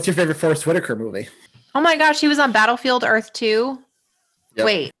 What's your favorite Forrest Whitaker movie? Oh my gosh, he was on Battlefield Earth 2. Yep.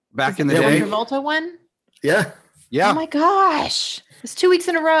 Wait. Back in the day. The Travolta one? Yeah. Oh my gosh. It's 2 weeks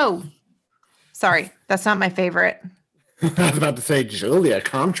in a row. Sorry, that's not my favorite. I was about to say, Julia,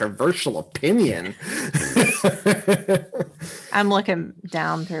 controversial opinion. I'm looking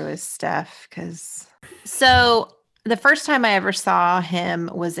down through his stuff So the first time I ever saw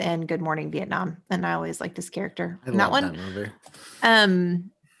him was in Good Morning Vietnam, and I always liked his character in that one. That movie.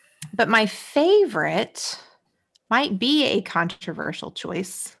 But my favorite might be a controversial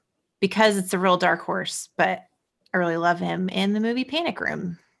choice because it's a real dark horse, but I really love him in the movie Panic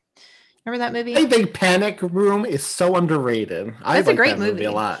Room. Remember that movie? I think Panic Room is so underrated. That's a great movie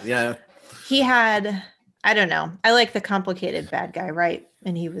a lot. Yeah. He had, I don't know. I like the complicated bad guy, right?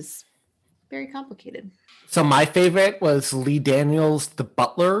 And he was very complicated. So my favorite was Lee Daniels, the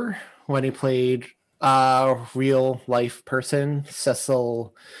butler, when he played a real life person,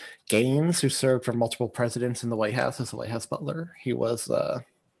 Cecil Gaines, who served for multiple presidents in the White House as the White House butler. He was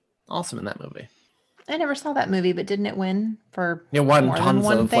awesome in that movie. I never saw that movie, but didn't it win for it won more tons than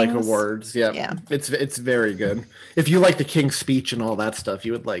one of things? like awards. Yeah, it's very good. If you like the King's Speech and all that stuff,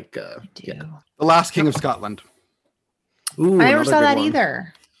 you would like The Last King of Scotland. Ooh, I never saw that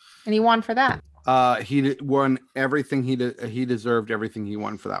either, and he won for that. He won everything he deserved everything he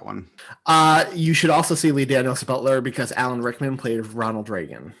won for that one. You should also see Lee Daniels Butler because Alan Rickman played Ronald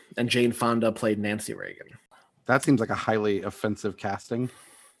Reagan and Jane Fonda played Nancy Reagan. That seems like a highly offensive casting.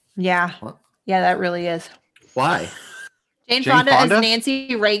 Yeah. What? Yeah, that really is. Why? Jane Fonda as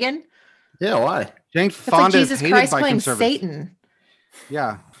Nancy Reagan? Yeah, why? Jane That's Fonda like Jesus is hated Christ by playing conservatives. Satan.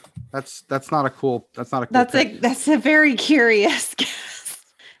 Yeah. That's not a cool pick. That's a very curious guess.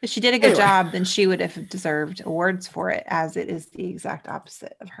 If she did a good job, then she would have deserved awards for it, as it is the exact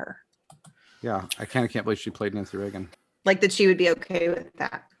opposite of her. Yeah, I can't believe she played Nancy Reagan. Like that she would be okay with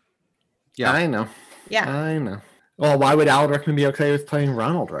that. Yeah, I know. Yeah, I know. Well, why would Alan Rickman be okay with playing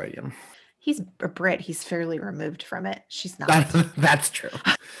Ronald Reagan? He's a Brit. He's fairly removed from it. She's not. That's true.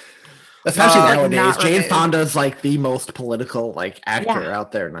 Especially nowadays. Jane removed. Fonda's like the most political actor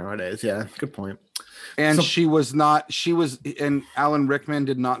out there nowadays. Yeah, good point. And and Alan Rickman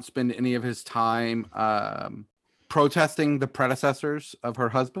did not spend any of his time protesting the predecessors of her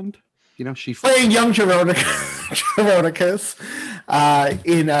husband. You know, she playing young Geronicus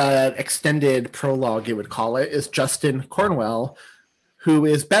in an extended prologue, you would call it, is Justin Cornwell, who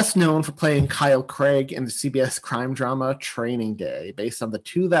is best known for playing Kyle Craig in the CBS crime drama Training Day, based on the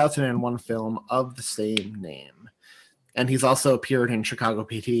 2001 film of the same name. And he's also appeared in Chicago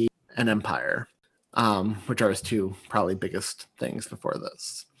PD and Empire, which are his two probably biggest things before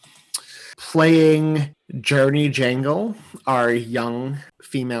this. Playing Jingle Jangle, our young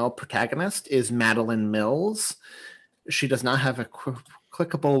female protagonist, is Madeline Mills. She does not have a clickable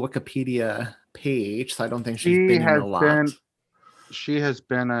Wikipedia page, so I don't think she's been in a lot. She has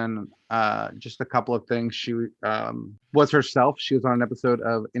been in just a couple of things. She was herself. She was on an episode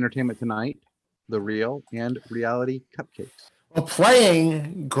of Entertainment Tonight, The Real, and Reality Cupcakes. Well,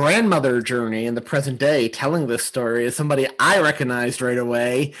 playing Grandmother Journey in the present day, telling this story is somebody I recognized right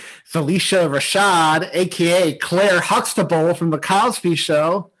away, Felicia Rashad, a.k.a. Claire Huxtable from The Cosby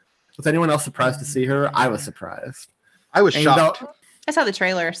Show. Was anyone else surprised to see her? I was surprised. I was shocked. I saw the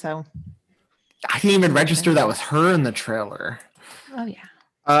trailer, so. I didn't even register that was her in the trailer. Oh, yeah.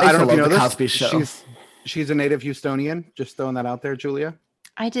 I don't know if you know The this. Cosby Show. She's a native Houstonian. Just throwing that out there, Julia.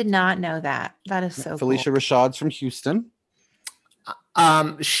 I did not know that. That is so Felicia cool. Rashad's from Houston.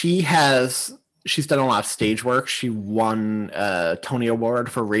 She's done a lot of stage work. She won a Tony Award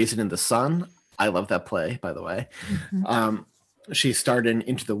for Raisin in the Sun. I love that play, by the way. Mm-hmm. She starred in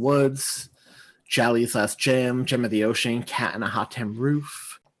Into the Woods, Jolly's Last Jam, Gem of the Ocean, Cat on a Hot Tin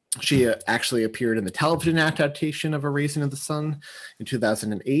Roof. She actually appeared in the television adaptation of A Raisin in the Sun in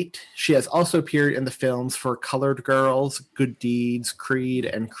 2008. She has also appeared in the films for Colored Girls, Good Deeds, Creed,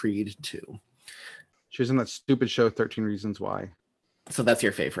 and Creed 2. She was in that stupid show, 13 Reasons Why. So that's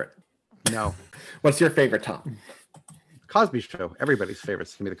your favorite? No. What's your favorite, Tom? Cosby Show. Everybody's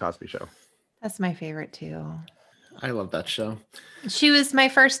favorite's gonna be The Cosby Show. That's my favorite, too. I love that show. She was my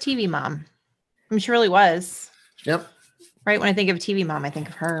first TV mom. I mean, she really was. Yep. Right when I think of TV mom, I think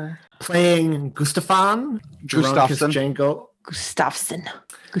of her. Playing Gustafsson. Gustafsson.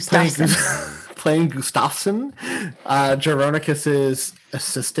 Playing Gustafsson. Geronicus's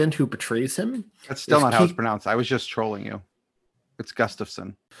assistant who betrays him. That's still not how it's pronounced. I was just trolling you. It's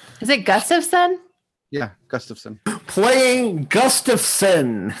Gustafsson. Is it Gustafsson? Yeah, Gustafsson. Playing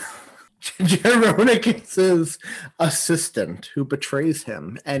Gustafsson. Geronicus's assistant who betrays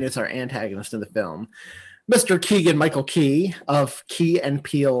him and is our antagonist in the film. Mr. Keegan-Michael Key of Key and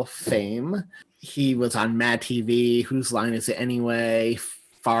Peele fame. He was on Mad TV, Whose Line Is It Anyway,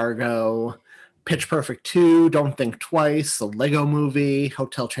 Fargo, Pitch Perfect 2, Don't Think Twice, The Lego Movie,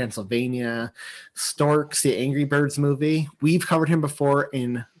 Hotel Transylvania, Storks, the Angry Birds movie. We've covered him before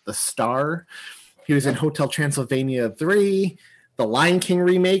in The Star. He was in Hotel Transylvania 3, The Lion King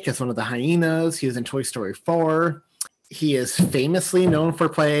remake as one of the hyenas. He was in Toy Story 4. He is famously known for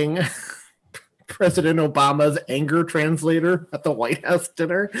playing President Obama's anger translator at the White House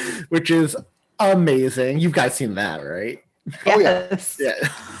dinner, which is amazing. You guys seen that, right? Yes. Oh,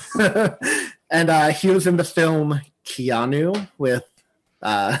 yeah. And he was in the film Keanu with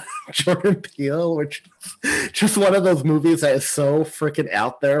Jordan Peele, which is just one of those movies that is so freaking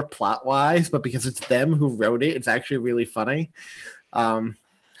out there plot-wise, but because it's them who wrote it, it's actually really funny.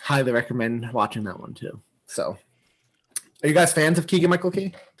 Highly recommend watching that one too. So, are you guys fans of Keegan-Michael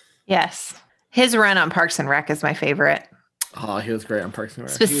Key? Yes. His run on Parks and Rec is my favorite. Oh, he was great on Parks and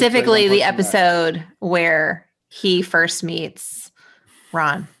Rec. Specifically the episode where he first meets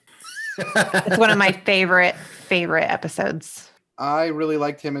Ron. It's one of my favorite episodes. I really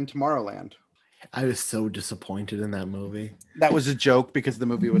liked him in Tomorrowland. I was so disappointed in that movie. That was a joke because the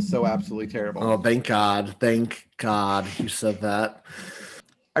movie was so absolutely terrible. Oh, thank God. Thank God you said that.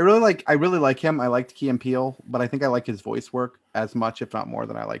 I really like him. I liked Key and Peele, but I think I like his voice work as much, if not more,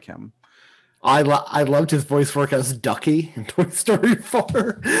 than I like him. I loved his voice work as Ducky in Toy Story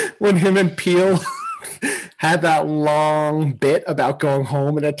 4 when him and Peele had that long bit about going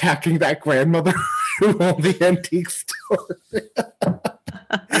home and attacking that grandmother who owned the antique store.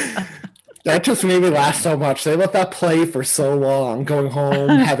 That just made me laugh so much. They let that play for so long, going home,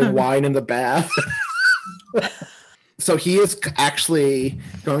 having wine in the bath. So he is actually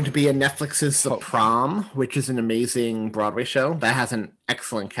going to be in Netflix's The Prom, which is an amazing Broadway show that has an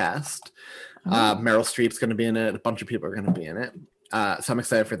excellent cast. Meryl Streep's going to be in it. A bunch of people are going to be in it. So I'm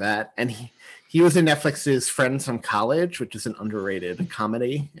excited for that. And he was in Netflix's Friends from College, which is an underrated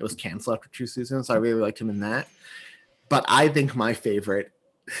comedy. It was canceled after 2 seasons, so I really liked him in that. But I think my favorite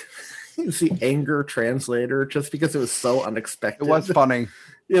is the Anger Translator, just because it was so unexpected. It was funny.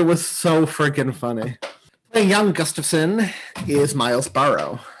 It was so freaking funny. Playing young Gustafson is Miles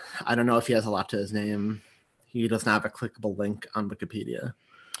Burrow. I don't know if he has a lot to his name. He does not have a clickable link on Wikipedia.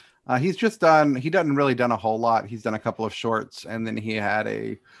 He doesn't really done a whole lot. He's done a couple of shorts, and then he had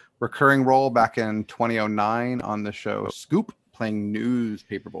a recurring role back in 2009 on the show Scoop, playing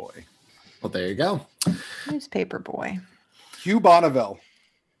Newspaper Boy. Well, there you go. Newspaper Boy. Hugh Bonneville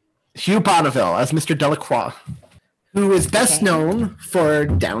as Mr. Delacroix, who is best known for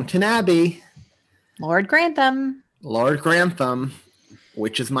Downton Abbey. Lord Grantham,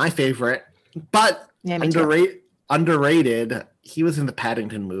 which is my favorite, but underrated. He was in the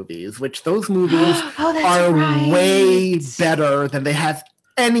Paddington movies, which those movies are way better than they have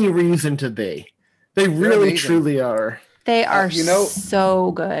any reason to be. They really, truly are. They are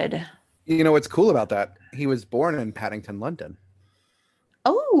so good. You know what's cool about that? He was born in Paddington, London.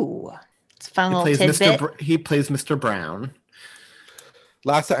 Oh, it's a fun little tidbit. He plays Mr. Brown.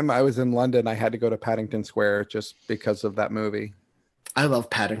 Last time I was in London, I had to go to Paddington Square just because of that movie. I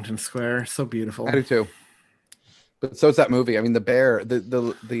love Paddington Square. So beautiful. I do too. But so is that movie. I mean, the bear,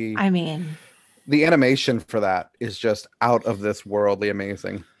 the animation for that is just out of this worldly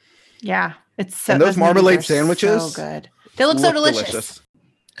amazing. Yeah, it's so. And those marmalade sandwiches, so good. They look so delicious.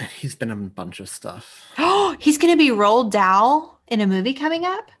 He's been in a bunch of stuff. Oh, he's going to be Roald Dahl in a movie coming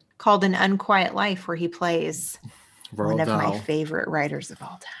up called An Unquiet Life, where he plays one of my favorite writers of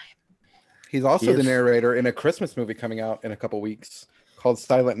all time. He's also the narrator in a Christmas movie coming out in a couple weeks called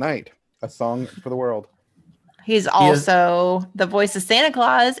Silent Night, A Song for the World. He's also the voice of Santa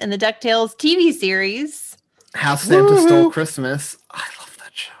Claus in the DuckTales TV series. How Santa Stole Christmas. I love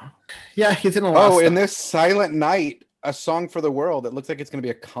that show. Yeah, he's in a lot of stuff. In this Silent Night, A Song for the World, it looks like it's going to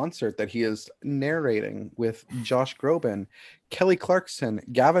be a concert that he is narrating with Josh Groban, Kelly Clarkson,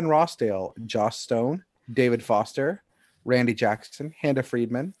 Gavin Rossdale, Joss Stone, David Foster, Randy Jackson, Hannah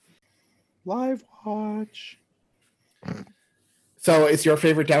Friedman. Live watch. So is your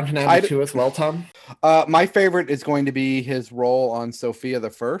favorite Downton Abbey too as well, Tom? My favorite is going to be his role on Sophia the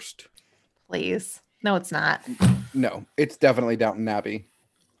First. Please. No, it's not. No, it's definitely Downton Abbey.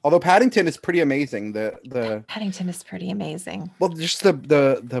 Although Paddington is pretty amazing. Paddington is pretty amazing. Well, just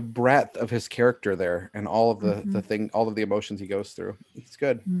the breadth of his character there and all of all of the emotions he goes through. It's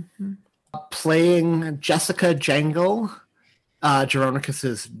good. Mm-hmm. Playing Jessica Jangle,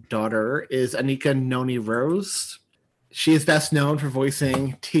 Jeronicus's daughter, is Anika Noni Rose. She is best known for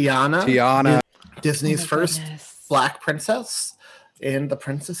voicing Tiana, Disney's first Black princess in The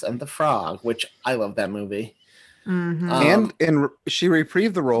Princess and the Frog, which I love that movie. Mm-hmm. And she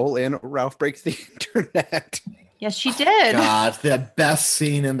reprised the role in Ralph Breaks the Internet. Yes, she did. God, the best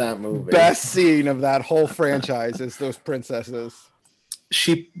scene in that movie. Best scene of that whole franchise is those princesses.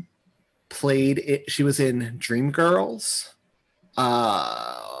 She played it. She was in Dreamgirls.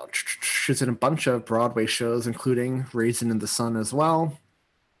 She's in a bunch of Broadway shows, including Raisin in the Sun as well.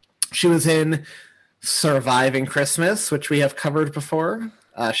 She was in Surviving Christmas, which we have covered before.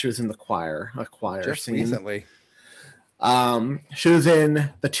 She was in a choir just scene. Recently. She was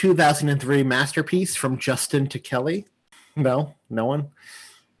in the 2003 masterpiece From Justin to Kelly. No one.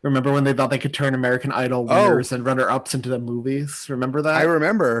 Remember when they thought they could turn American Idol winners and runner-ups into the movies? Remember that? I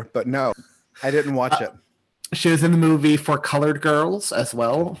remember, but no, I didn't watch it. She was in the movie For Colored Girls as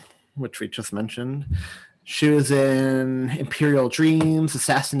well, which we just mentioned. She was in Imperial Dreams,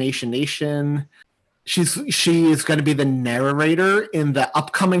 Assassination Nation. She is going to be the narrator in the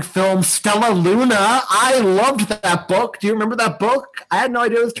upcoming film Stella Luna. I loved that book. Do you remember that book? I had no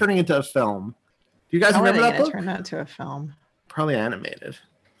idea it was turning into a film. Do you guys remember that book? Turn that into a film. Probably animated.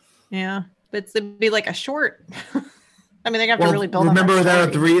 Yeah, but it'd be like a short. I mean, they have to really build. Remember, there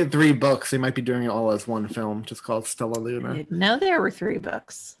are three books. They might be doing it all as one film, just called Stella Luna. I didn't know there were 3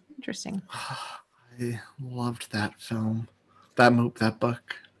 books. Interesting. I loved that film. that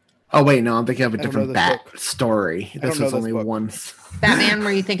book? Oh wait, no, I'm thinking of a different Bat book. Story. This is only one. Batman?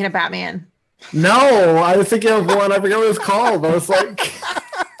 Were you thinking of Batman? No, I was thinking of one. I forget what it was called. I was like,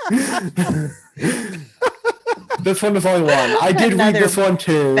 this one is only one. I did read this one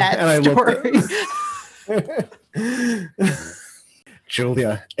too, and I looked at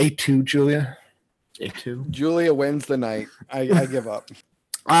Julia. A2, Julia. A2. Julia wins the night. I give up.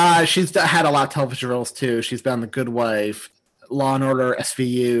 She's had a lot of television roles too. She's been on The Good Wife, Law and Order,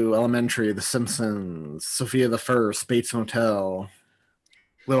 SVU, Elementary, The Simpsons, Sophia the First, Bates Motel,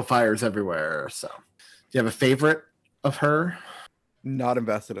 Little Fires Everywhere. So, do you have a favorite of her? Not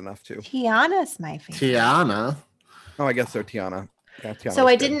invested enough to. Tiana's my favorite. Tiana. Oh, I guess so. Tiana. Yeah, Tiana's so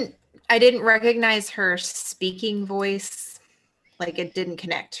I good. didn't recognize her speaking voice. Like it didn't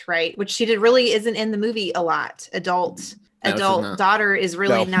connect, right? Which she really isn't in the movie a lot. Adult daughter is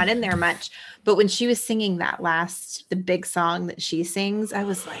really not in there much. But when she was singing the big song that she sings, I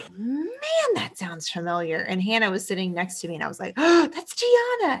was like, man, that sounds familiar. And Hannah was sitting next to me and I was like, oh, that's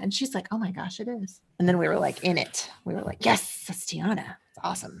Tiana. And she's like, oh my gosh, it is. And then we were like in it. We were like, yes, that's Tiana. It's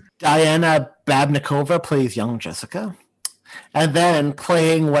awesome. Diana Babnikova plays young Jessica. And then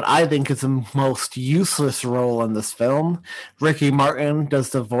playing what I think is the most useless role in this film, Ricky Martin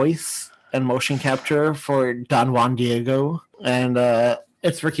does the voice and motion capture for Don Juan Diego. And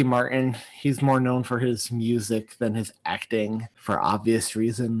it's Ricky Martin. He's more known for his music than his acting for obvious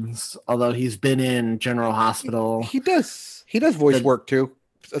reasons. Although he's been in General Hospital. He does voice work too.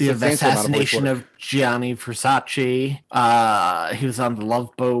 The assassination of Gianni Versace. He was on The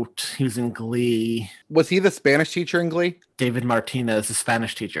Love Boat. He was in Glee. Was he the Spanish teacher in Glee? David Martinez, the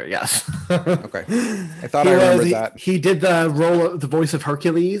Spanish teacher. Yes. Okay. I thought I remembered that. He did the voice of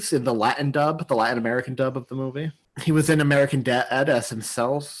Hercules in the Latin American dub of the movie. He was in American Dad as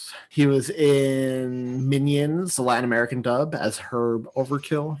himself. He was in Minions, the Latin American dub, as Herb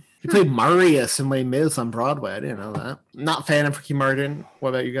Overkill. He played Marius in Les Mis on Broadway. I didn't know that. Not fan of Ricky Martin. What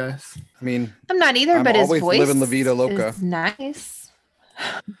about you guys? I mean, I'm not either, but his voice living La Vida Loca. Is nice.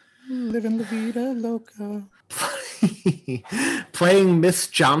 Living La Vida Loca. Playing Miss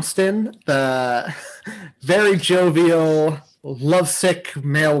Johnston, the very jovial, lovesick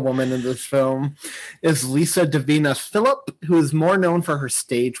male woman in this film, is Lisa Davina Phillip, who is more known for her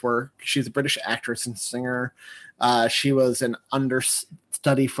stage work. She's a British actress and singer. She was an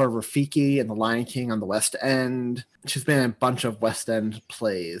understudy for Rafiki in The Lion King on the West End. She's been in a bunch of West End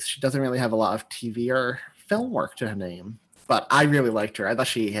plays. She doesn't really have a lot of TV or film work to her name, but I really liked her. I thought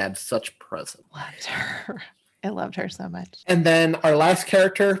she had such presence. Loved her. I loved her so much. And then our last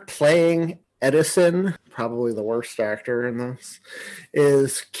character playing Edison, probably the worst actor in this,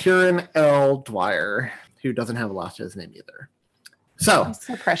 is Kieran L. Dwyer, who doesn't have a lot to his name either. He's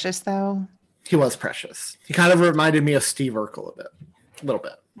so precious, though. He was precious. He kind of reminded me of Steve Urkel a little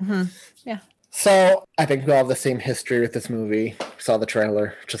bit. Mm-hmm. Yeah. So I think we all have the same history with this movie. Saw the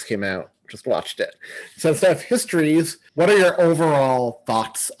trailer, just came out, just watched it. So instead of histories, what are your overall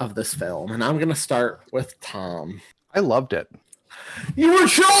thoughts of this film? And I'm going to start with Thom. I loved it. You were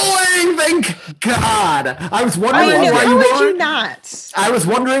trolling, thank God. I was wondering I was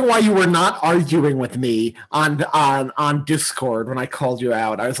wondering why you were not arguing with me on Discord when I called you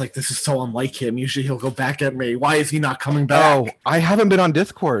out. I was like, this is so unlike him. Usually he'll go back at me. Why is he not coming back? Oh, I haven't been on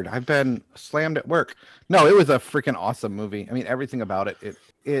Discord. I've been slammed at work. No, it was a freaking awesome movie. I mean, everything about it.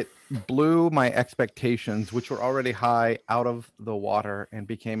 It blew my expectations, which were already high, out of the water and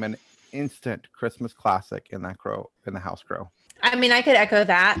became an instant Christmas classic in the House Crow. I mean, I could echo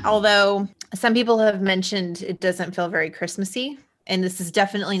that, although some people have mentioned it doesn't feel very Christmassy. And this is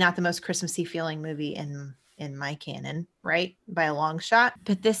definitely not the most Christmassy feeling movie in my canon, right? By a long shot.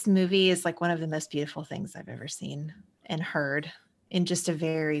 But this movie is like one of the most beautiful things I've ever seen and heard in just a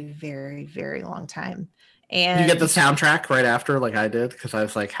very, very, very long time. And you get the soundtrack right after, like I did, because I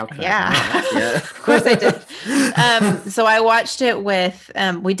was like, how can I? Yeah, of course I did. So I watched it with,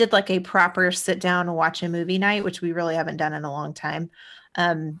 we did like a proper sit down and watch a movie night, which we really haven't done in a long time.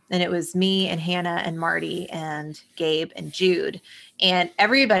 And it was me and Hannah and Marty and Gabe and Jude, and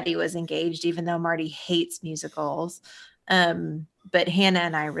everybody was engaged, even though Marty hates musicals. But Hannah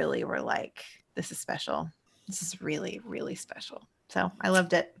and I really were like, this is special. This is really, really special. So I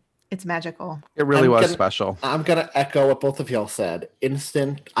loved it. It's magical. It really was special. I'm going to echo what both of y'all said.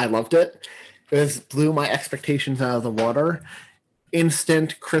 Instant, I loved it. It blew my expectations out of the water.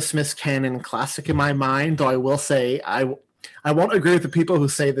 Instant Christmas canon classic in my mind, though I will say I won't agree with the people who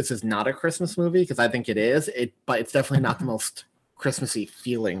say this is not a Christmas movie, because I think it is. But it's definitely not the most Christmassy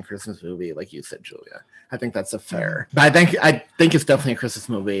feeling Christmas movie, like you said, Julia. I think that's a fair. But I think it's definitely a Christmas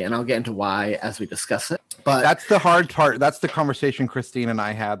movie, and I'll get into why as we discuss it. But that's the hard part. That's the conversation Christine and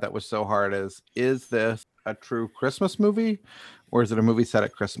I had that was so hard is this a true Christmas movie or is it a movie set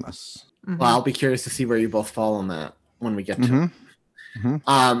at Christmas? Well, I'll be curious to see where you both fall on that when we get to it.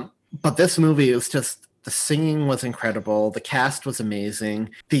 Mm-hmm. But this movie was just, the singing was incredible. The cast was amazing.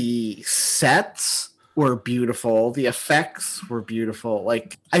 The sets were beautiful. The effects were beautiful.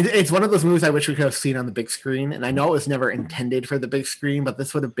 Like, it's one of those movies I wish we could have seen on the big screen. And I know it was never intended for the big screen, but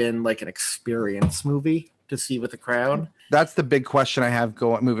this would have been like an experience movie to see with the crowd. That's the big question I have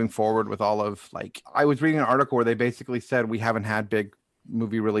moving forward with all of, like, I was reading an article where they basically said we haven't had big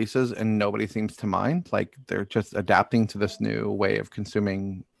movie releases and nobody seems to mind. Like, they're just adapting to this new way of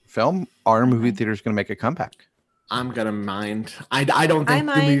consuming film. Are movie theaters going to make a comeback? I'm gonna mind. I don't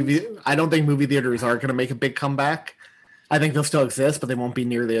think movie theaters are gonna make a big comeback. I think they'll still exist, but they won't be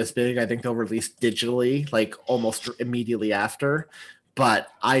nearly as big. I think they'll release digitally, like almost immediately after. But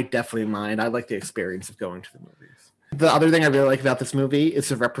I definitely mind. I like the experience of going to the movies. The other thing I really like about this movie is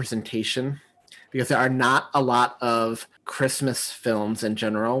the representation, because there are not a lot of Christmas films in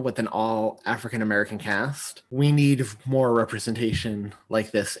general with an all African American cast. We need more representation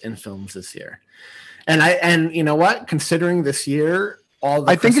like this in films this year. And you know what? Considering this year,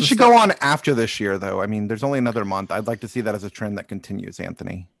 I think it should go on after this year, though. I mean, there's only another month. I'd like to see that as a trend that continues,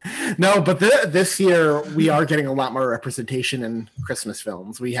 Anthony. No, but this year we are getting a lot more representation in Christmas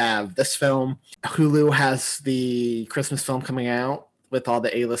films. We have this film. Hulu has the Christmas film coming out with all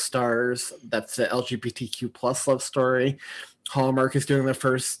the A-list stars. That's the LGBTQ plus love story. Hallmark is doing their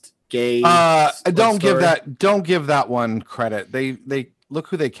first gay. Don't give that one credit. They look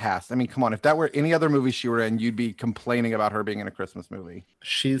who they cast. I mean, come on. If that were any other movie she were in, you'd be complaining about her being in a Christmas movie.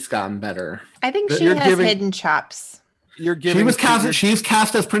 She's gotten better. I think she has hidden chops. She's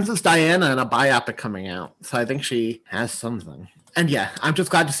cast as Princess Diana in a biopic coming out. So I think she has something. And yeah, I'm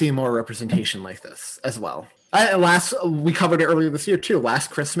just glad to see more representation like this as well. We covered it earlier this year too. Last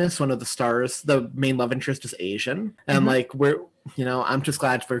Christmas, one of the stars, the main love interest is Asian. And I'm just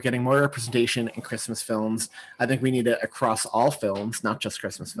glad we're getting more representation in Christmas films. I think we need it across all films, not just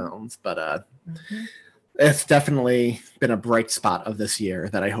Christmas films, but it's definitely been a bright spot of this year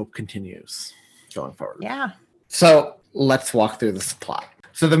that I hope continues going forward. Yeah. So let's walk through this plot.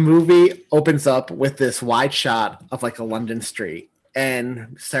 So the movie opens up with this wide shot of like a London street.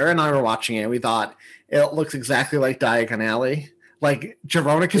 And Sarah and I were watching it. We thought it looks exactly like Diagon Alley. Like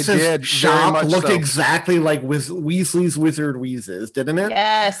Jeronicus' shop looked exactly like Weasley's Wizard Wheezes, didn't it?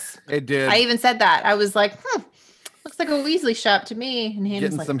 Yes, it did. I even said that. I was like, looks like a Weasley shop to me. And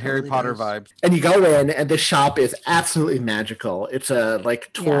getting like, some Harry Potter vibes. And you go in, and the shop is absolutely magical. It's a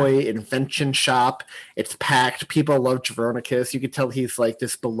toy invention shop. It's packed. People love Jeronicus. You could tell he's like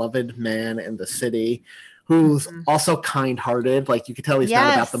this beloved man in the city, who's also kind-hearted. Like, you could tell he's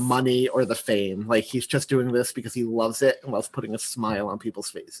not about the money or the fame. Like, he's just doing this because he loves it and loves putting a smile on people's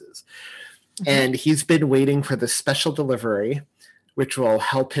faces. And he's been waiting for this special delivery, which will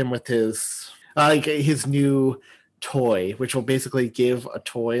help him with his new toy, which will basically give a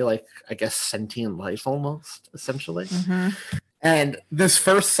toy, like, I guess, sentient life almost, essentially. And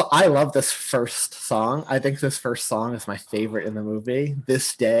I love this first song. I think this first song is my favorite in the movie.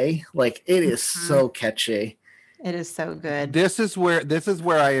 This Day, like, it is so catchy. It is so good. This is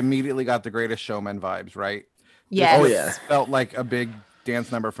where I immediately got the Greatest Showman vibes, right? Yes. Oh yeah. Felt like a big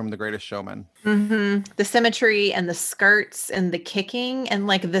dance number from the Greatest Showman. The symmetry and the skirts and the kicking and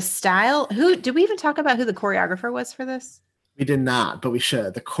like the style. Did we even talk about who the choreographer was for this? We did not, but we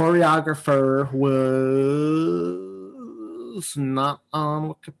should. The choreographer was not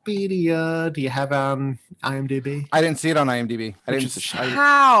on Wikipedia. Do you have on IMDb? I didn't see it on IMDb.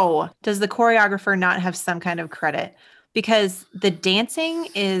 How does the choreographer not have some kind of credit? Because the dancing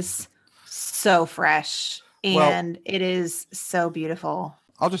is so fresh and it is so beautiful.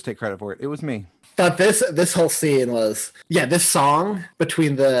 I'll just take credit for it. It was me. But this whole scene was, this song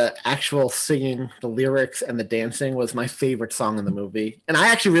between the actual singing, the lyrics, and the dancing was my favorite song in the movie. And I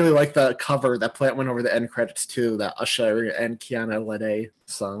actually really like the cover that went over the end credits too, that Usher and Kiana Lede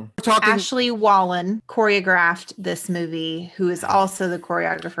sung. Ashley Wallen choreographed this movie, who is also the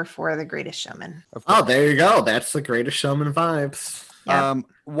choreographer for The Greatest Showman. Oh, there you go. That's the Greatest Showman vibes. Yep.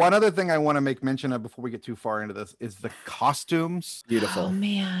 One other thing I want to make mention of before we get too far into this is the costumes. Beautiful. Oh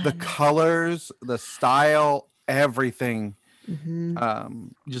man. The colors, the style, everything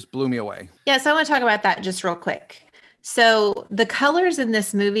just blew me away. Yeah, so I want to talk about that just real quick. So the colors in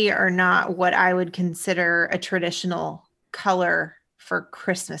this movie are not what I would consider a traditional color for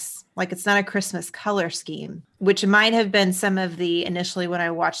Christmas. Like, it's not a Christmas color scheme, which might have been some of the initially when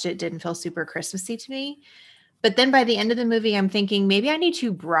I watched it didn't feel super Christmassy to me. But then by the end of the movie, I'm thinking maybe I need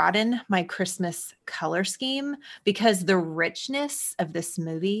to broaden my Christmas color scheme because the richness of this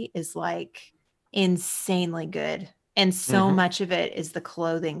movie is like insanely good. And so much of it is the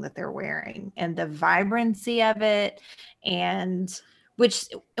clothing that they're wearing and the vibrancy of it. And which,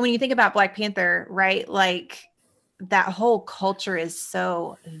 when you think about Black Panther, right? Like that whole culture is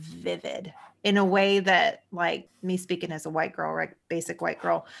so vivid in a way that, like, me speaking as a white girl, right? Basic white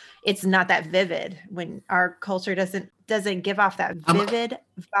girl, it's not that vivid when our culture doesn't give off that vivid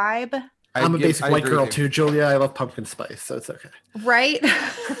vibe. I'm a basic white girl too, Julia. I love pumpkin spice, so it's okay. Right.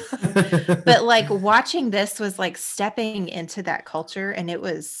 But like watching this was like stepping into that culture, and it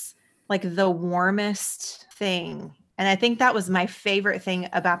was like the warmest thing. And I think that was my favorite thing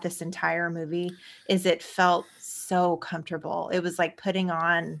about this entire movie is it felt so comfortable. It was like putting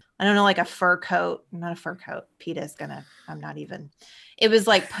on, I don't know, like a fur coat, not a fur coat. PETA's gonna, it was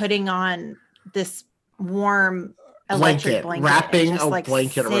like putting on this warm electric blanket, wrapping just a like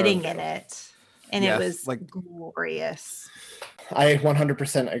blanket sitting around in it. And it was like glorious. I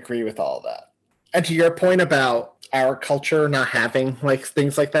 100% agree with all of that. And to your point about our culture not having like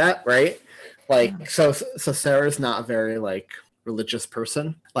things like that, right? Like, so Sarah's not a very like religious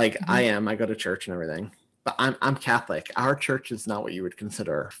person. Like I am. I go to church and everything, but I'm Catholic. Our church is not what you would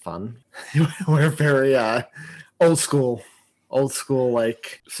consider fun. We're very old school,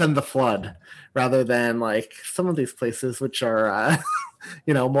 like send the flood, rather than like some of these places which are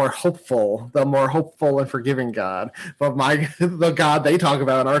more hopeful, the more hopeful and forgiving God. But the God they talk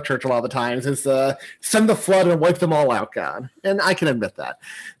about in our church a lot of the times is send the flood and wipe them all out God. And I can admit that.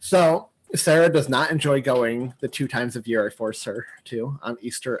 So Sarah does not enjoy going the 2 times a year I force her to, on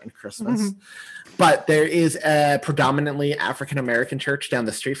Easter and Christmas. But there is a predominantly African-American church down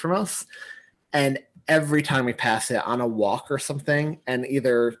the street from us. And every time we pass it on a walk or something, and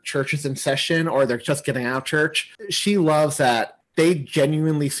either church is in session or they're just getting out of church, she loves that. They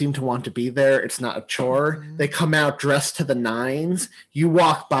genuinely seem to want to be there. It's not a chore. They come out dressed to the nines. You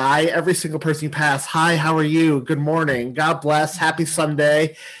walk by, every single person you pass, hi, how are you? Good morning. God bless. Happy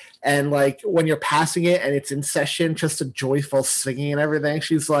Sunday. And like when you're passing it and it's in session, just a joyful singing and everything,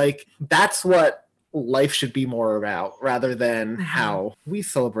 she's like, that's what life should be more about, rather than how we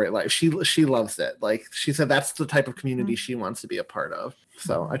celebrate life. She loves it. Like she said, that's the type of community she wants to be a part of.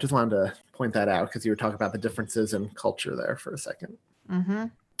 So I just wanted to point that out because you were talking about the differences in culture there for a second.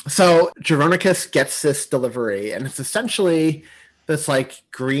 So Jeronicus gets this delivery, and it's essentially this like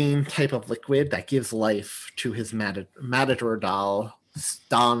green type of liquid that gives life to his matador doll,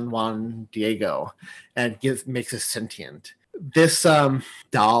 Don Juan Diego, and makes it sentient. This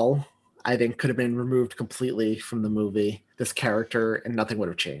doll, I think, could have been removed completely from the movie, this character, and nothing would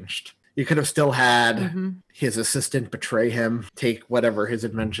have changed. You could have still had his assistant betray him, take whatever his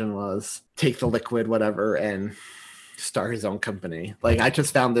invention was, take the liquid, whatever, and start his own company. Like, I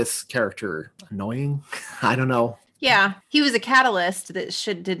just found this character annoying. I don't know. Yeah, he was a catalyst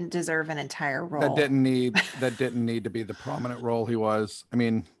that didn't deserve an entire role. That didn't need to be the prominent role he was. I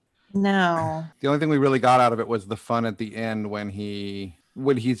mean, no. The only thing we really got out of it was the fun at the end when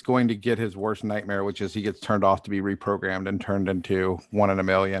he's going to get his worst nightmare, which is he gets turned off to be reprogrammed and turned into 1 in a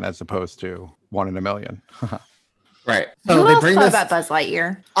million as opposed to 1 in a million. Right. So they bring about Buzz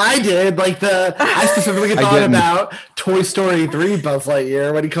Lightyear. I did. I specifically thought about Toy Story 3 Buzz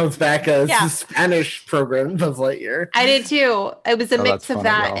Lightyear when he comes back as the Spanish program Buzz Lightyear. I did too. It was a mix of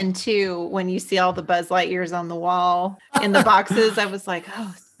that and two, when you see all the Buzz Lightyears on the wall in the boxes, I was like,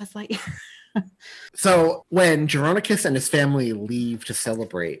 oh, it's Buzz Lightyear. So when Jeronicus and his family leave to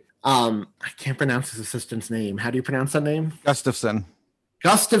celebrate, I can't pronounce his assistant's name. How do you pronounce that name? Gustafson.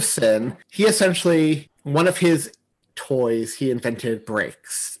 He essentially, one of his toys he invented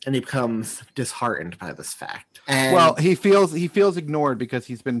breaks, and he becomes disheartened by this fact. And well, he feels ignored because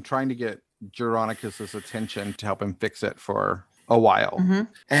he's been trying to get Jeronicus's attention to help him fix it for a while.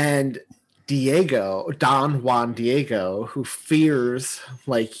 And Don Juan Diego, who fears,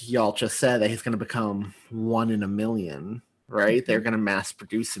 like y'all just said, that he's going to become 1 in a million, right? They're going to mass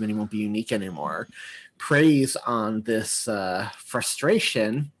produce him and he won't be unique anymore, preys on this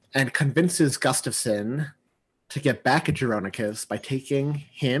frustration and convinces Gustafson to get back at Jeronicus by taking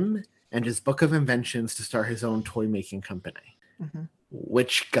him and his book of inventions to start his own toy making company,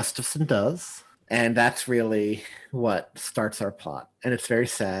 which Gustafson does. And that's really what starts our plot. And it's very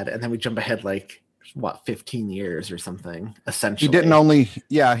sad. And then we jump ahead 15 years or something, essentially. Gustafson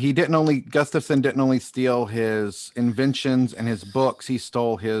didn't only steal his inventions and his books. He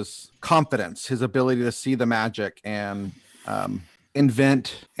stole his confidence, his ability to see the magic and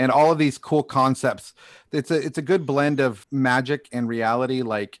invent and all of these cool concepts. It's a good blend of magic and reality.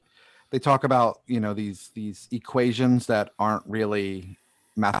 Like they talk about, these equations that aren't really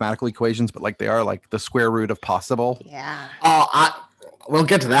mathematical equations, but like they are like the square root of possible. Yeah. We'll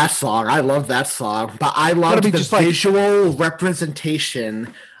get to that song. I love that song, but I love the visual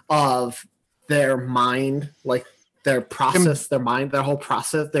representation of their mind, like their process, their whole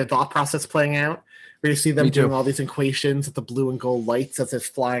process, their thought process playing out. Where you see them doing all these equations with the blue and gold lights as it's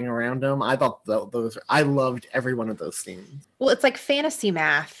flying around them. I thought I loved every one of those scenes. Well, it's like fantasy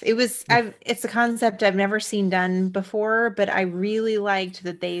math. It's a concept I've never seen done before, but I really liked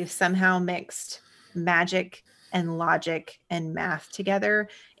that they somehow mixed magic and logic and math together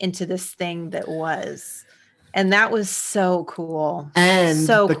into this thing that was. And that was so cool. And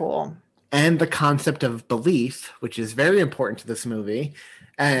cool. And the concept of belief, which is very important to this movie.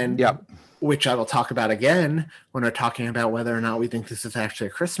 And which I will talk about again when we're talking about whether or not we think this is actually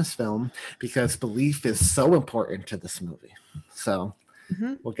a Christmas film, because belief is so important to this movie. So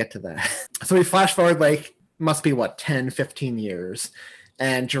we'll get to that. So we flash forward, must be 10, 15 years.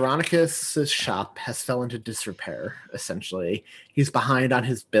 And Jeronicus' shop has fell into disrepair, essentially. He's behind on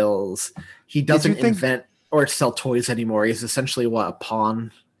his bills. He doesn't invent or sell toys anymore. He's essentially a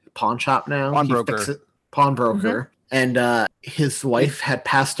pawn shop now? Pawnbroker. Pawnbroker. And his wife had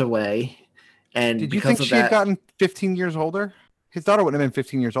passed away. And did you think she had gotten 15 years older? His daughter wouldn't have been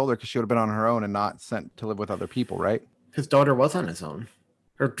 15 years older because she would have been on her own and not sent to live with other people, right? His daughter was on his own.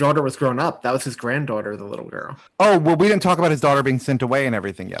 Her daughter was grown up. That was his granddaughter, the little girl. Oh, well, we didn't talk about his daughter being sent away and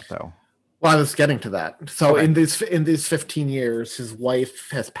everything yet, though. Well, I was getting to that. So in these 15 years, his wife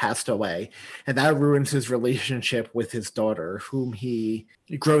has passed away, and that ruins his relationship with his daughter, whom he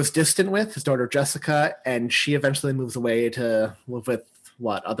grows distant with, his daughter Jessica, and she eventually moves away to live with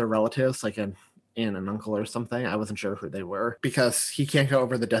other relatives, like an aunt and uncle or something. I wasn't sure who they were, because he can't go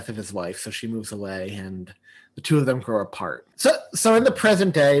over the death of his wife, so she moves away, and the two of them grow apart. So in the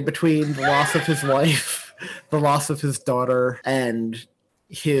present day, between the loss of his wife, the loss of his daughter, and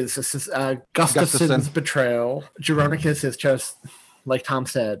his Gustafson's betrayal, Jeronicus is just, like Thom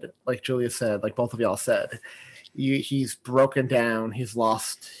said, like Julia said, like both of y'all said, he's broken down. He's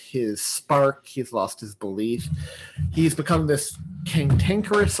lost his spark. He's lost his belief. He's become this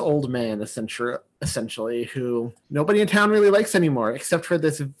cantankerous old man, essentially, who nobody in town really likes anymore, except for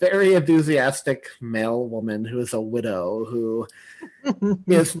this very enthusiastic male woman who is a widow who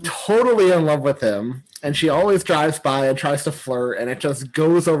is totally in love with him. And she always drives by and tries to flirt, and it just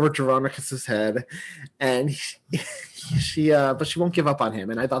goes over Jeronicus's head. And but she won't give up on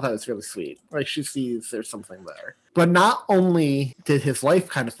him, and I thought that was really sweet. Like, she sees there's something there. But not only did his life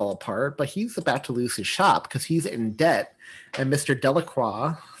kind of fall apart, but he's about to lose his shop because he's in debt. And Mr.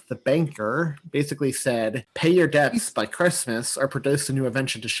 Delacroix, the banker, basically said, pay your debts by Christmas or produce a new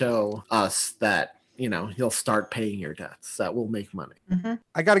invention to show us that, you'll start paying your debts. That will make money. Mm-hmm.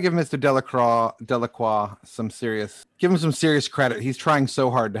 I got to give Mr. Delacroix some serious credit. He's trying so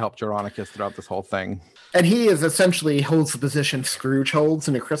hard to help Jeronicus throughout this whole thing. And he is essentially holds the position Scrooge holds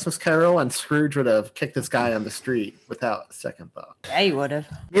in A Christmas Carol, and Scrooge would have kicked this guy on the street without a second thought. Yeah, he would have.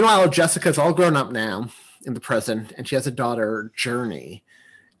 Meanwhile, Jessica's all grown up now in the present, and she has a daughter, Journey.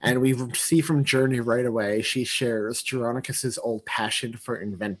 And we see from Journey right away, she shares Jeronicus's old passion for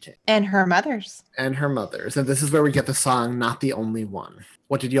inventing. And her mother's. And this is where we get the song, Not the Only One.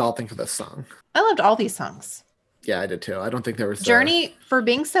 What did you all think of this song? I loved all these songs. Yeah, I did too. I don't think there was... Journey, for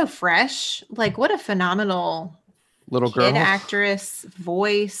being so fresh, what a phenomenal little girl. Kid actress,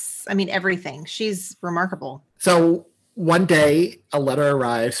 voice. I mean, everything. She's remarkable. So... one day, a letter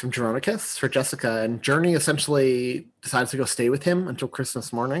arrives from Jeronicus for Jessica, and Journey essentially decides to go stay with him until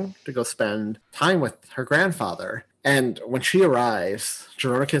Christmas morning to go spend time with her grandfather. And when she arrives,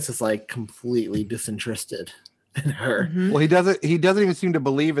 Jeronicus is completely disinterested in her. Mm-hmm. Well, he doesn't even seem to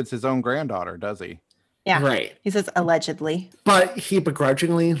believe it's his own granddaughter, does he? Yeah. Right. He says allegedly. But he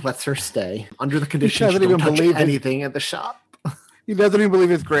begrudgingly lets her stay under the condition she don't touch anything at the shop. He doesn't even believe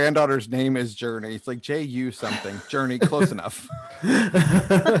his granddaughter's name is Journey. It's like J-U something. Journey, close enough.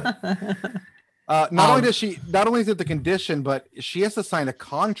 Not only is it the condition, but she has to sign a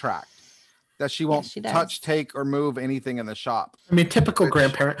contract that she won't touch, take, or move anything in the shop. I mean, typical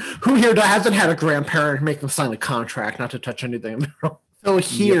grandparent. Who here hasn't had a grandparent make them sign a contract not to touch anything? So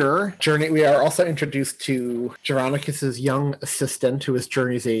here, Journey, we are also introduced to Jeronicus's young assistant, who is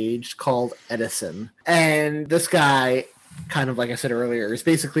Journey's age, called Edison. And this guy, kind of like I said earlier, is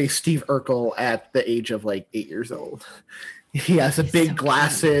basically Steve Urkel at the age of 8 years old. He has big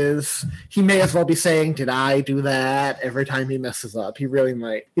glasses. He may as well be saying, did I do that? Every time he messes up. He really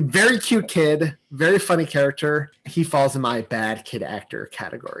might. Very cute kid. Very funny character. He falls in my bad kid actor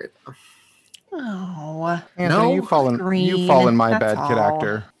category, though. Oh. Anthony, you fall in my bad kid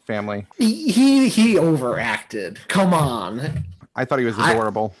actor family. He overacted. Come on. I thought he was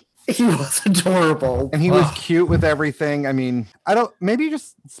adorable. He was adorable. And he was cute with everything. I mean, maybe you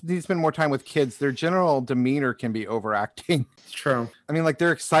just need to spend more time with kids. Their general demeanor can be overacting. It's true. I mean, like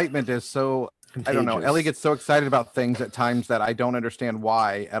their excitement is so, contagious. I don't know. Ellie gets so excited about things at times that I don't understand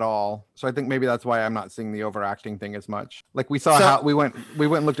why at all. So I think maybe that's why I'm not seeing the overacting thing as much. Like we saw how we went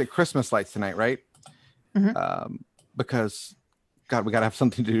and looked at Christmas lights tonight, right? Mm-hmm. Because God, we got to have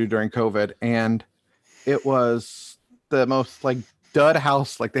something to do during COVID. And it was the most like dud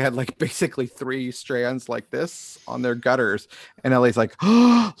house. Like they had like basically 3 strands like this on their gutters. And Ellie's like,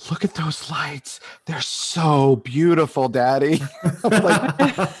 oh, look at those lights. They're so beautiful, Daddy. I'm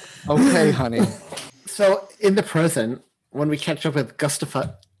like, okay, honey. So in the present, when we catch up with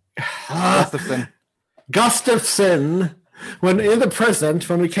Gustafson, when in the present,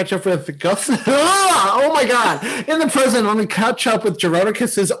 when we catch up with oh my God! In the present, when we catch up with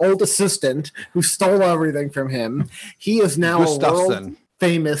Geronicus's old assistant who stole everything from him, he is now a world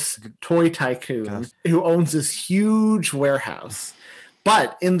famous toy tycoon who owns this huge warehouse.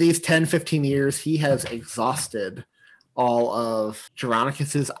 But in these 10, 15 years, he has exhausted all of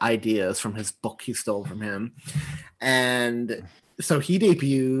Geronicus's ideas from his book he stole from him. And so he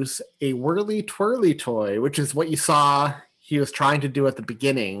debuts a whirly twirly toy, which is what you saw he was trying to do at the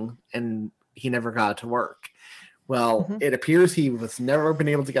beginning, and he never got it to work. Well, it appears he was never been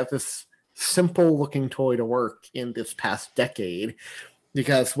able to get this simple looking toy to work in this past decade,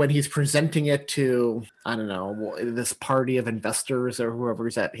 because when he's presenting it to, I don't know, this party of investors or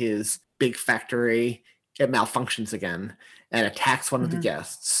whoever's at his big factory, it malfunctions again and attacks one of the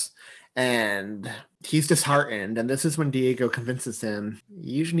guests. And he's disheartened, and this is when Diego convinces him,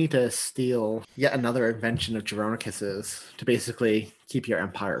 you need to steal yet another invention of Geronicus's to basically keep your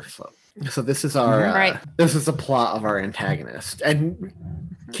empire afloat. So this is our this is the plot of our antagonist. And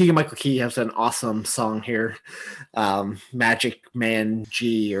Keegan-Michael Key has an awesome song here, Magic Man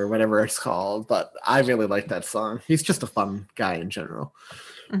G or whatever it's called, but I really like that song. He's just a fun guy in general.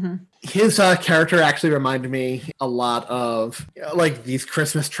 His character actually reminded me a lot of like these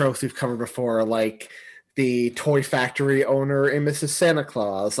Christmas tropes we've covered before, like the toy factory owner in Mrs. Santa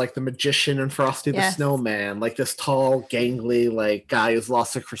Claus, like the magician in Frosty the Snowman, like this tall, gangly, like guy who's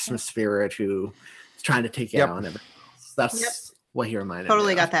lost the Christmas spirit who is trying to take it out on everyone else. That's what he reminded me.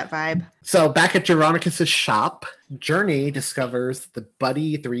 Totally got that vibe. So back at Geronicus's shop, Journey discovers the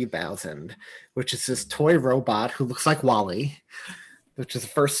Buddy 3000, which is this toy robot who looks like Wally, which is the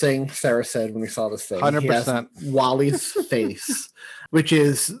first thing Sarah said when we saw this thing. 100%. He has Wally's face, which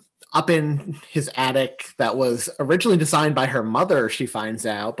is up in his attic that was originally designed by her mother, she finds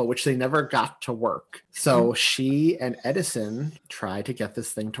out, but which they never got to work. So she and Edison try to get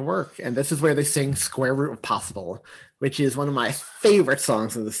this thing to work. And this is where they sing Square Root of Possible, which is one of my favorite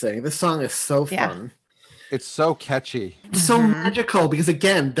songs of this thing. This song is so fun. It's so catchy. It's so magical because,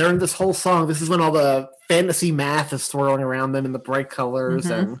 again, during this whole song, this is when all the fantasy math is swirling around them in the bright colors.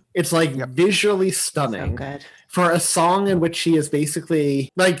 And it's like visually stunning. So good. For a song in which she is basically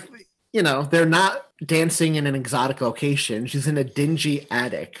like, you know, they're not dancing in an exotic location. She's in a dingy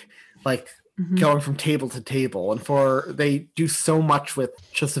attic, like going from table to table. And they do so much with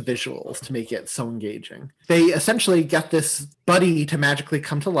just the visuals to make it so engaging. They essentially get this buddy to magically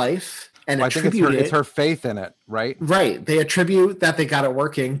come to life. And I think it's her faith in it, right? Right. They attribute that they got it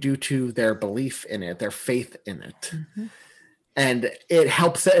working due to their belief in it, their faith in it. And it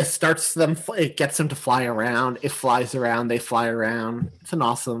helps, it gets them to fly around. It flies around, they fly around.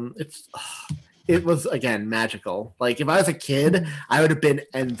 It was, again, magical. Like, if I was a kid, I would have been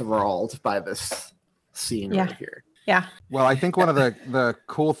enthralled by this scene right here. Yeah. Well, I think one of the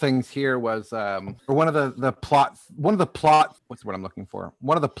cool things here was, or one of the plot, what's what I'm looking for?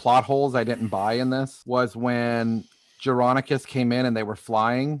 One of the plot holes I didn't buy in this was when Geronicus came in and they were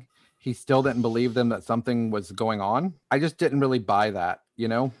flying, he still didn't believe them that something was going on. I just didn't really buy that, you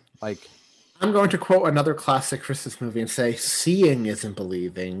know? Like, I'm going to quote another classic Christmas movie and say, seeing isn't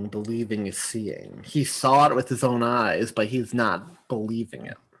believing, believing is seeing. He saw it with his own eyes, but he's not believing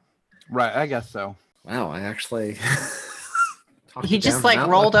it. Right, I guess so. Wow, I actually... he just like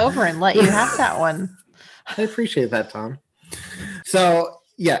rolled over and let you have that one. I appreciate that, Tom. So,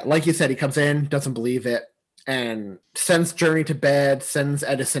 yeah, like you said, he comes in, doesn't believe it, and sends Journey to bed, sends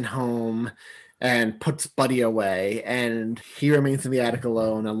Edison home, and puts Buddy away. And he remains in the attic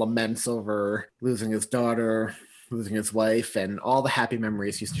alone and laments over losing his daughter, losing his wife, and all the happy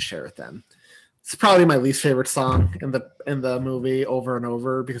memories he used to share with them. It's probably my least favorite song in the movie over and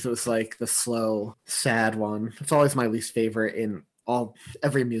over because it was like the slow, sad one. It's always my least favorite in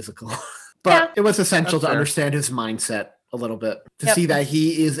every musical. But it was essential to understand his mindset a little bit to see that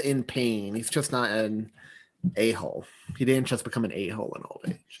he is in pain. He's just not an a-hole. He didn't just become an a-hole in old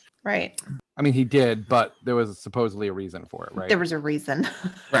age. Right. I mean, he did, but there was supposedly a reason for it, right? There was a reason.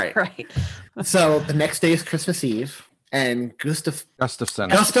 Right. Right. So the next day is Christmas Eve, and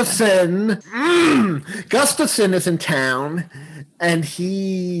Gustafson is in town, and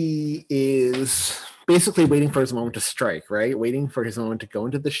he is basically waiting for his moment to strike, right? Waiting for his moment to go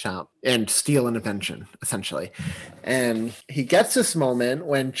into the shop and steal an invention, essentially. And he gets this moment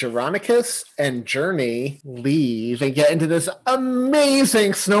when Geronicus and Journey leave and get into this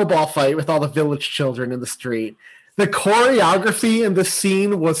amazing snowball fight with all the village children in the street. The choreography in the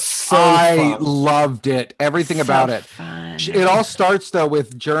scene was so fun. Loved it. Everything So about it. fun. It all starts though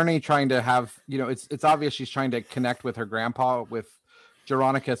with Journey trying to have, it's obvious she's trying to connect with her grandpa, with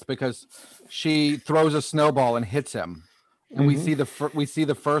Geronicus, because she throws a snowball and hits him. And we see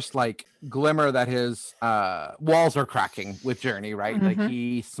the first like glimmer that his walls are cracking with Journey, right? Like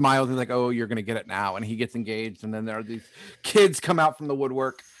he smiles, he's like, "Oh, you're gonna get it now," and he gets engaged. And then there are these kids come out from the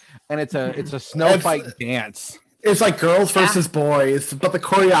woodwork, and it's a snow fight dance. It's like girls versus boys, but the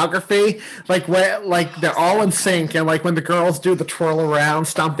choreography, like when they're all in sync, and like when the girls do the twirl around,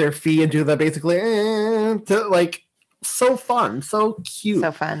 stomp their feet, and do the basically, so fun, so cute,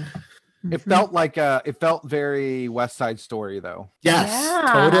 so fun. It felt like it felt very West Side Story though.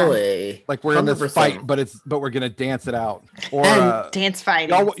 Yes, totally. Like we're in this 100%. fight, but we're gonna dance it out. Or dance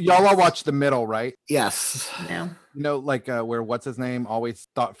fighting. Y'all all watch The Middle, right? Yes. No. Like where what's his name always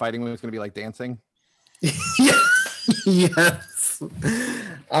thought fighting was gonna be like dancing. Yes.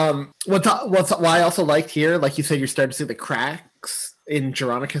 Why I also liked here, like you said, you're starting to see the cracks in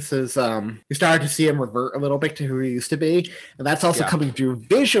Geronicus's. You started to see him revert a little bit to who he used to be, and that's also coming through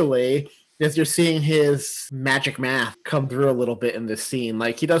visually as you're seeing his magic math come through a little bit in this scene.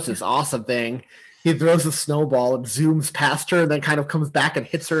 Like he does this awesome thing. He throws a snowball and zooms past her, and then kind of comes back and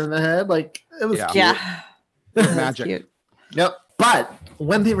hits her in the head. Like it was cute. Yeah. Magic. Cute. Yep. But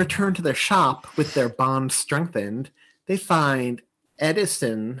when they return to their shop with their bond strengthened, they find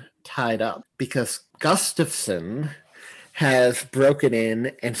Edison tied up because Gustafson has broken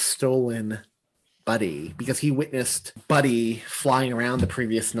in and stolen Buddy, because he witnessed Buddy flying around the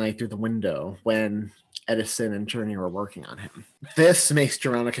previous night through the window when Edison and Journey were working on him. This makes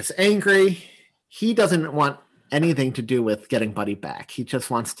Geronicus angry. He doesn't want anything to do with getting Buddy back. He just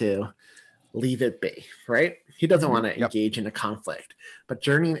wants to leave it be, right? He doesn't want to engage in a conflict. But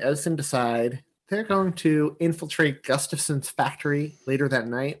Journey and Edison decide they're going to infiltrate Gustafson's factory later that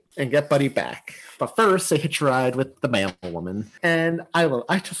night and get Buddy back. But first, they hitch a ride with the mail woman. And I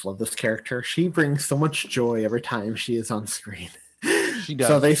just love this character. She brings so much joy every time she is on screen. She does.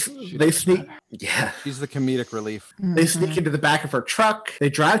 So they sneak. Yeah. She's the comedic relief. They sneak into the back of her truck. They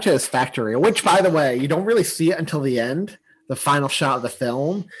drive to his factory, which, by the way, you don't really see it until the end, the final shot of the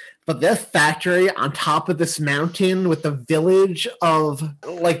film. But this factory on top of this mountain with the village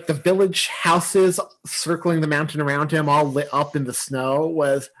houses circling the mountain around him, all lit up in the snow,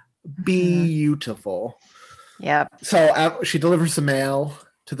 was beautiful. Yep. So she delivers the mail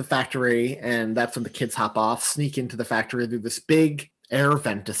to the factory, and that's when the kids hop off, sneak into the factory through this big air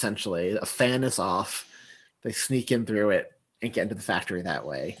vent, essentially. A fan is off. They sneak in through it and get into the factory that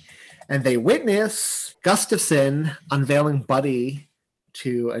way. And they witness Gustafson unveiling Buddy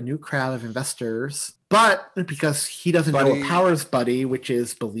to a new crowd of investors, but because he doesn't know what powers Buddy, which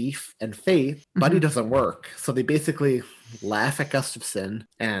is belief and faith, Buddy doesn't work. So they basically laugh at Gustafson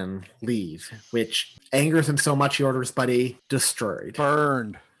and leave, which angers him so much he orders Buddy destroyed.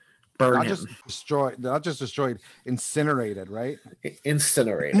 Burn Not him. Not just destroyed, incinerated, right?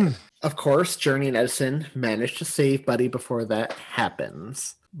 Incinerated. Of course, Journey and Edison manage to save Buddy before that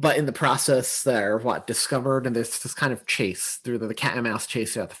happens. But in the process, they're discovered, and there's this kind of chase through the cat and mouse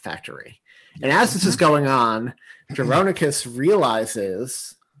chase throughout the factory. And as this is going on, Geronicus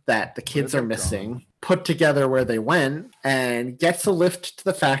realizes that the kids are missing, put together where they went, and gets a lift to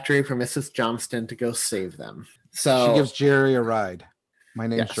the factory for Mrs. Johnston to go save them. So she gives Jerry a ride. My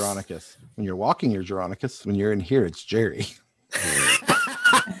name's Geronicus. When you're walking, you're Geronicus. When you're in here, it's Jerry.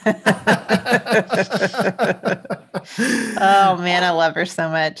 Oh man, I love her so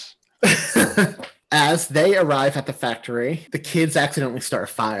much. As they arrive at the factory, the kids accidentally start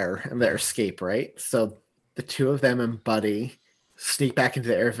a fire in their escape, right? So the two of them and Buddy sneak back into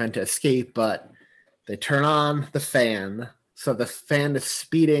the air vent to escape, but they turn on the fan. So the fan is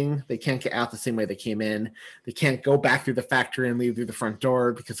speeding. They can't get out the same way they came in. They can't go back through the factory and leave through the front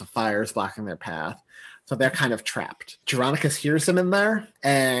door because the fire is blocking their path. So they're kind of trapped. Veronicus hears them in there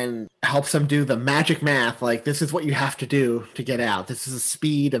and helps them do the magic math. Like, this is what you have to do to get out. This is the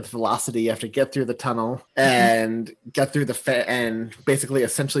speed and velocity. You have to get through the tunnel and get through the fan and basically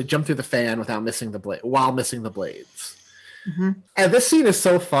essentially jump through the fan without missing the blade while missing the blades. And this scene is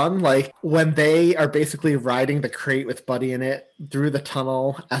so fun. Like, when they are basically riding the crate with Buddy in it through the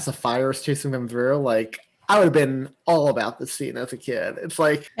tunnel as the fire is chasing them through, like, I would have been all about this scene as a kid. It's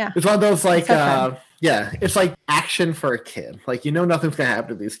like, it's one of those, like, it's like action for a kid. Like, you know, nothing's going to happen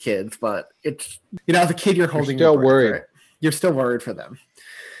to these kids, but it's, you know, as a kid, you're holding still your breath, worried. right? You're still worried for them.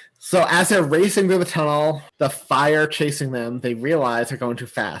 So as they're racing through the tunnel, the fire chasing them, they realize they're going too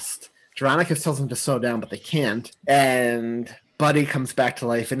fast. Veronicus tells them to slow down, but they can't. And Buddy comes back to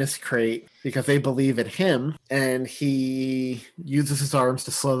life in his crate because they believe in him. And he uses his arms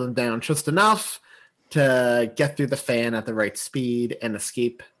to slow them down just enough to get through the fan at the right speed and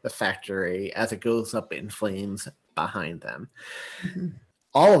escape the factory as it goes up in flames behind them.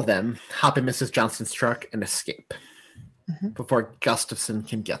 All of them hop in Mrs. Johnson's truck and escape before Gustafson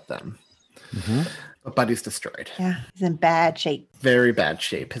can get them. But Buddy's destroyed. Yeah, he's in bad shape. Very bad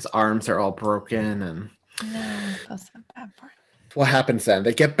shape. His arms are all broken. And that's the bad part. what happens then?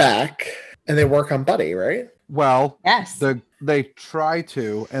 They get back and they work on Buddy, right? Well, yes. They try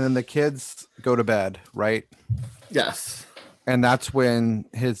to, and then the kids go to bed, right? Yes. And that's when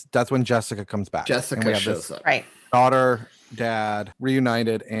Jessica comes back. Jessica shows up. Right. Daughter, dad,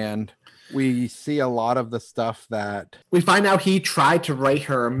 reunited, and we see a lot of the stuff that we find out he tried to write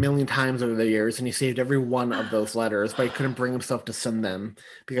her 1 million times over the years, and he saved every one of those letters, but he couldn't bring himself to send them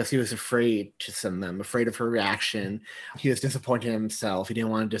because he was afraid to send them, afraid of her reaction. He was disappointed in himself. He didn't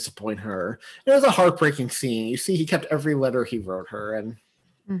want to disappoint her. It was a heartbreaking scene. You see, he kept every letter he wrote her, and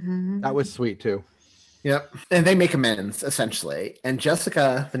that was sweet too. Yep. And they make amends, essentially. And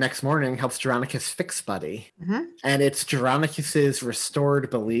Jessica, the next morning, helps Veronicus fix Buddy. And it's Veronicus's restored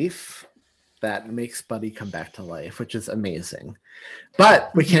belief that makes Buddy come back to life, which is amazing. But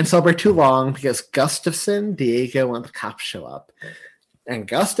we can't celebrate too long because Gustafson, Diego, and the cops show up. And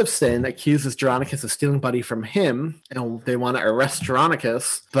Gustafson accuses Veronicus of stealing Buddy from him, and they want to arrest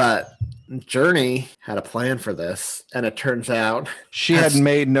Veronicus, but Journey had a plan for this, and it turns out she had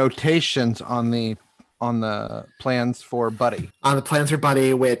made notations on the plans for Buddy. On the plans for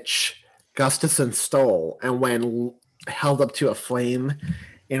Buddy, which Gustafson stole, and when held up to a flame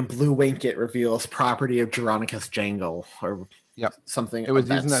in blue ink, it reveals property of Jingle Jangle or something. It was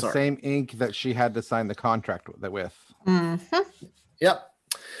using that sort. same ink that she had to sign the contract with. Yep.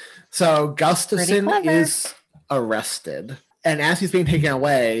 So Gustafson is arrested. And as he's being taken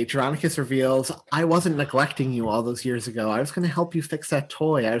away, Veronicus reveals, I wasn't neglecting you all those years ago. I was going to help you fix that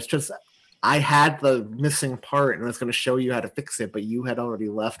toy. I had the missing part and I was going to show you how to fix it, but you had already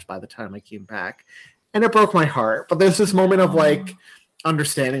left by the time I came back. And it broke my heart. But there's this moment of like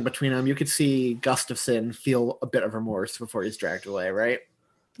understanding between them. You could see Gustafson feel a bit of remorse before he's dragged away, right?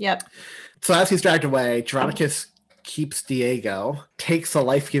 Yep. So as he's dragged away, Veronicus keeps Diego, takes the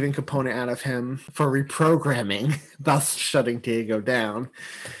life-giving component out of him for reprogramming, thus shutting Diego down.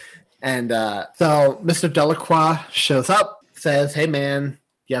 And so Mr. Delacroix shows up, says, hey man, do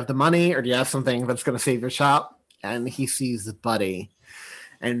you have the money or do you have something that's going to save your shop? And he sees Buddy.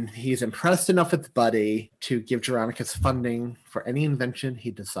 And he's impressed enough with Buddy to give Veronicus funding for any invention he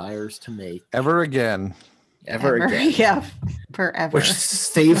desires to make. Ever again. Yeah, forever. Which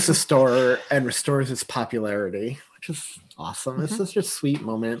saves the store and restores its popularity, which is awesome. It's such a sweet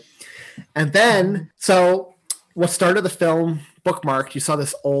moment. And then, so what started the film bookmarked, you saw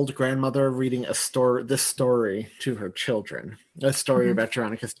this old grandmother reading this story to her children. A story about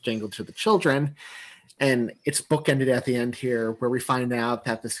Veronicus Jangle to the children. And it's bookended at the end here where we find out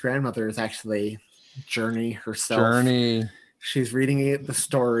that this grandmother is actually Journey herself. She's reading the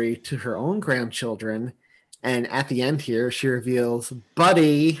story to her own grandchildren. And at the end here, she reveals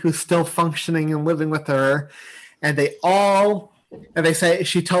Buddy, who's still functioning and living with her. And they say,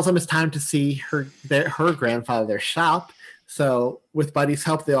 she tells them it's time to see her grandfather, their shop. So with Buddy's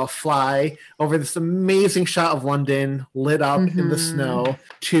help, they all fly over this amazing shot of London lit up in the snow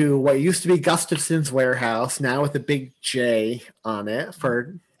to what used to be Gustafson's warehouse, now with a big J on it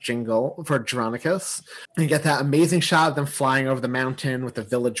for Veronicus. And you get that amazing shot of them flying over the mountain with the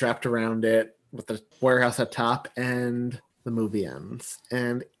village wrapped around it, with the warehouse at top, and the movie ends.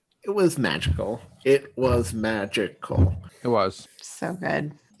 And it was magical. It was so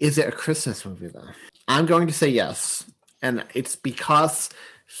good. Is it a Christmas movie though? I'm going to say yes. And it's because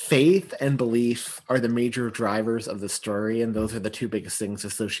faith and belief are the major drivers of the story. And those are the two biggest things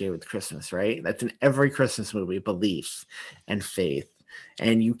associated with Christmas, right? That's in every Christmas movie, belief and faith.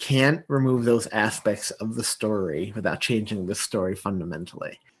 And you can't remove those aspects of the story without changing the story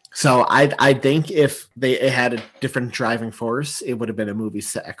fundamentally. So I think if it had a different driving force, it would have been a movie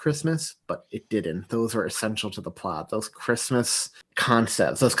set at Christmas, but it didn't. Those are essential to the plot. Those Christmas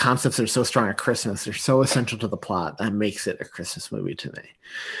concepts, those concepts are so strong at Christmas. They're so essential to the plot. That makes it a Christmas movie to me.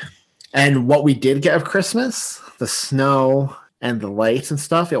 And what we did get of Christmas, the snow and the lights and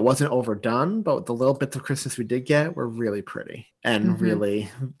stuff, it wasn't overdone, but the little bits of Christmas we did get were really pretty and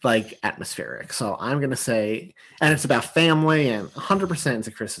really like atmospheric. So I'm going to say, and it's about family, and 100% it's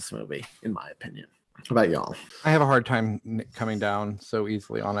a Christmas movie, in my opinion. What about y'all? I have a hard time coming down so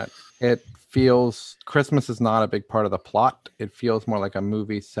easily on it. It feels Christmas is not a big part of the plot. It feels more like a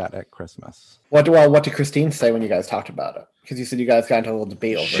movie set at Christmas. What did Christine say when you guys talked about it? Because you said you guys got into a little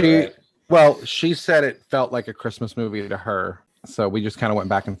debate over it, right? Well, she said it felt like a Christmas movie to her. So we just kind of went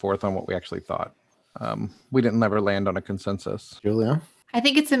back and forth on what we actually thought. We didn't ever land on a consensus. Julia? I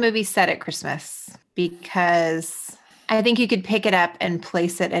think it's a movie set at Christmas because I think you could pick it up and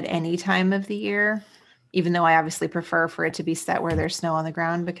place it at any time of the year, even though I obviously prefer for it to be set where there's snow on the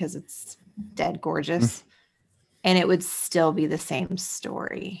ground because it's dead gorgeous. And it would still be the same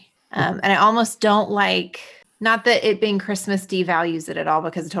story. And I almost don't like, not that it being Christmas devalues it at all,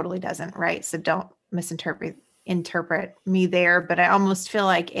 because it totally doesn't, right? So don't misinterpret me there, but I almost feel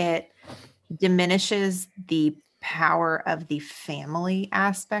like it diminishes the power of the family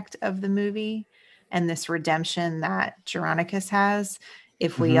aspect of the movie and this redemption that Geronicus has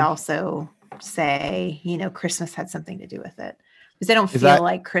if we also say, Christmas had something to do with it. Because I don't feel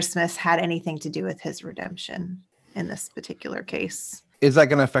like Christmas had anything to do with his redemption in this particular case. Is that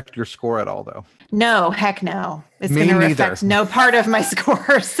going to affect your score at all, though? No, heck no. It's going to affect no part of my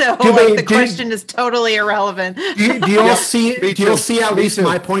score. So the question is totally irrelevant. Do you all see at least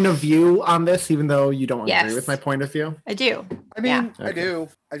my point of view on this, even though you don't agree with my point of view? I do. I mean, I do.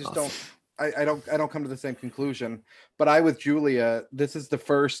 I just don't. I don't come to the same conclusion. But with Julia, this is the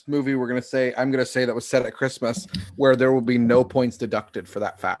first movie I'm going to say that was set at Christmas where there will be no points deducted for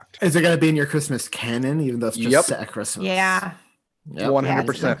that fact. Is it going to be in your Christmas canon, even though it's just set at Christmas? Yeah. Yep.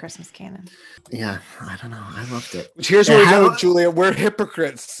 100%. Christmas canon. Yeah, I don't know. I loved it. Here's where we go, Julia. We're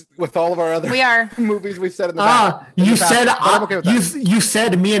hypocrites with all of our other movies we said in the past. You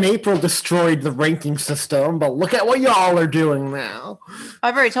said me and April destroyed the ranking system, but look at what y'all are doing now.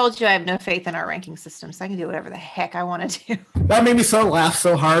 I've already told you I have no faith in our ranking system, so I can do whatever the heck I want to do. That made me laugh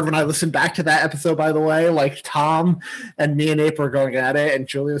so hard when I listened back to that episode, by the way. Like Thom and me and April were going at it, and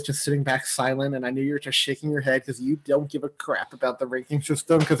Julia was just sitting back silent, and I knew you were just shaking your head because you don't give a crap about the ranking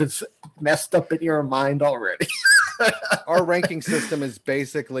system because it's messed up in your mind already. Our ranking system is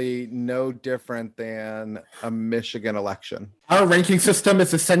basically no different than a Michigan election. Our ranking system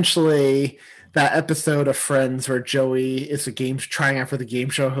is essentially that episode of Friends where Joey is trying out for the game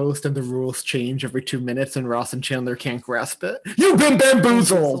show host and the rules change every 2 minutes and Ross and Chandler can't grasp it. You've been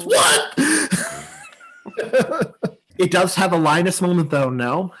bamboozled! What? It does have a Linus moment though,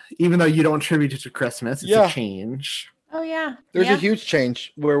 no? Even though you don't attribute it to Christmas, it's a change. Oh yeah. There's a huge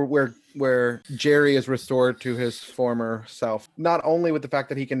change where Jerry is restored to his former self. Not only with the fact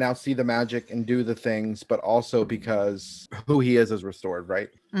that he can now see the magic and do the things, but also because who he is restored, right?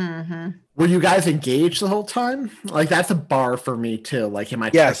 Mm-hmm. Were you guys engaged the whole time? Like that's a bar for me too. Like, am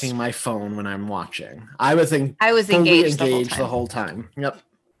I checking my phone when I'm watching? I was engaged the whole time. Yep.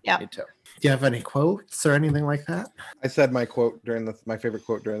 Me too. Do you have any quotes or anything like that? I said my quote my favorite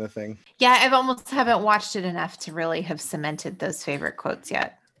quote during the thing. Yeah, I've almost haven't watched it enough to really have cemented those favorite quotes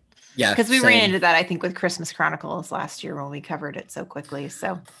yet. Yeah, because we ran into that, I think, with Christmas Chronicles last year when we covered it so quickly.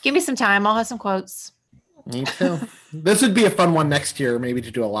 So give me some time. I'll have some quotes. Me too. This would be a fun one next year, maybe to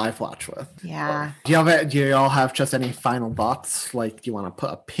do a live watch with. Yeah. Do you all have just any final thoughts? Like, do you want to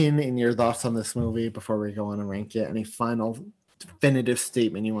put a pin in your thoughts on this movie before we go on and rank it? Any final definitive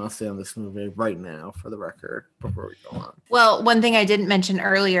statement you want to say on this movie right now for the record before we go on? Well, one thing I didn't mention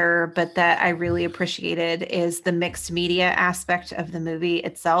earlier, but that I really appreciated is the mixed media aspect of the movie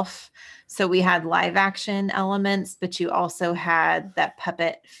itself. So we had live action elements, but you also had that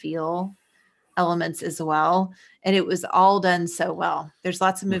puppet feel elements as well. And it was all done so well. There's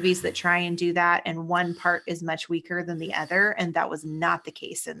lots of movies that try and do that, and one part is much weaker than the other. And that was not the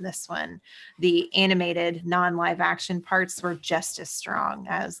case in this one. The animated non-live action parts were just as strong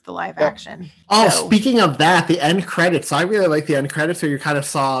as the live action. Oh, speaking of that, the end credits. I really like the end credits where you kind of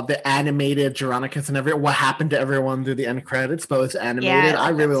saw the animated Geronicus and what happened to everyone through the end credits, but it's animated. I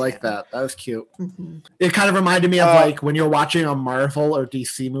really like that. That was cute. Mm-hmm. It kind of reminded me of like when you're watching a Marvel or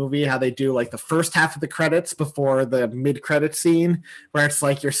DC movie, how they do like the first half of the credits before the mid-credit scene, where it's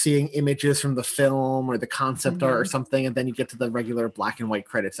like you're seeing images from the film or the concept art or something, and then you get to the regular black and white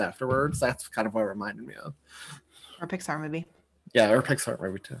credits afterwards. That's kind of what it reminded me of. Or a Pixar movie. Yeah, or Pixar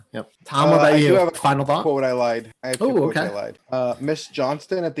movie too. Yep. Tom, what about you? I do have a final thought. Quote I lied. I have two quotes I lied. Miss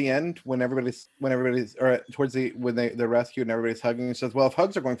Johnston at the end, when everybody's or towards the when they're rescued and everybody's hugging, and says, "Well, if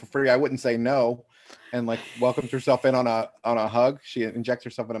hugs are going for free, I wouldn't say no," and like welcomes herself in on a hug. She injects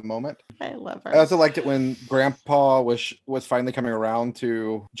herself in a moment. I love her. I also liked it when Grandpa was finally coming around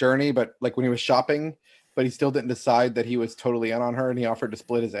to Journey, but like when he was shopping. But he still didn't decide that he was totally in on her, and he offered to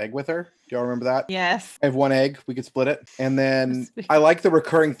split his egg with her. Do y'all remember that? Yes. I have one egg. We could split it. And then I like the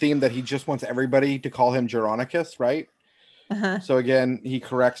recurring theme that he just wants everybody to call him Geronicus, right? So again, he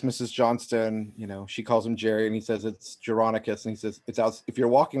corrects Mrs. Johnston. You know, she calls him Jerry, and he says it's Geronicus. And he says, it's out. If you're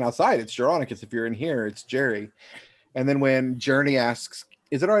walking outside, it's Geronicus. If you're in here, it's Jerry. And then when Journey asks,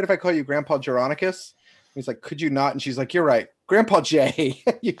 is it all right if I call you Grandpa Geronicus? He's like, could you not? And she's like, you're right. Grandpa Jay.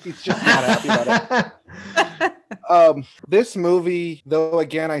 He's just not happy about it. This movie, though,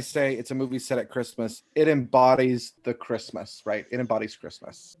 again, I say it's a movie set at Christmas. It embodies the Christmas, right? It embodies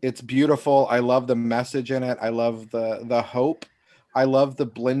Christmas. It's beautiful. I love the message in it. I love the hope. I love the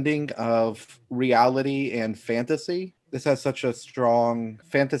blending of reality and fantasy. This has such a strong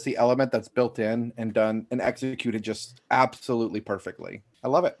fantasy element that's built in and done and executed just absolutely perfectly. I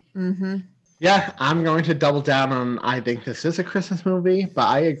love it. Mm-hmm. Yeah, I'm going to double down on I think this is a Christmas movie, but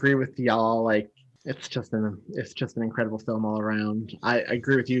I agree with y'all. Like, it's just an incredible film all around. I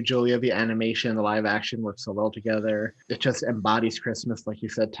agree with you, Julia. The animation, the live action works so well together. It just embodies Christmas, like you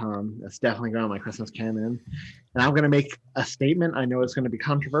said, Tom. It's definitely going on my Christmas canon. And I'm going to make a statement. I know it's going to be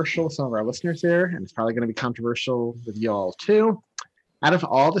controversial with some of our listeners here, and it's probably going to be controversial with y'all too. Out of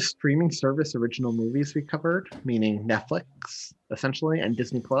all the streaming service original movies we covered, meaning Netflix, essentially, and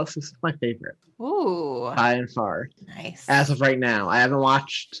Disney Plus, this is my favorite. Ooh. By and far. Nice. As of right now. I haven't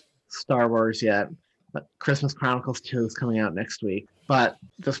watched Star Wars yet, but Christmas Chronicles 2 is coming out next week. But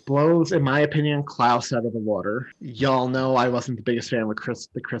this blows, in my opinion, Klaus out of the water. Y'all know I wasn't the biggest fan with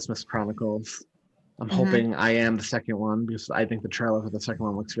the Christmas Chronicles. I'm hoping I am the second one, because I think the trailer for the second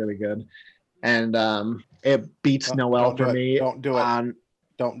one looks really good. And it beats Noel for me. Don't do it.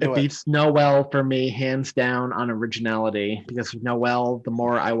 It beats Noel for me, hands down, on originality. Because Noel, the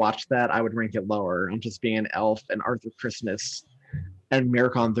more I watch that, I would rank it lower. I'm just being an Elf and Arthur Christmas and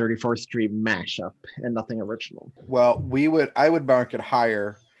Miracle on 34th Street mashup and nothing original. Well, I would mark it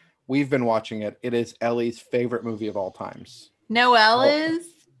higher. We've been watching it. It is Ellie's favorite movie of all times. Noel is?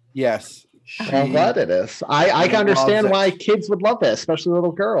 Yes. I'm glad it is. I can understand why kids would love it, especially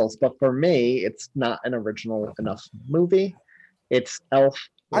little girls. But for me, it's not an original enough movie. It's Elf.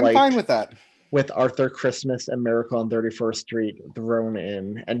 I'm fine with that. With Arthur Christmas and Miracle on 31st Street thrown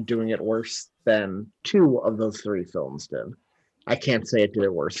in and doing it worse than two of those three films did. I can't say it did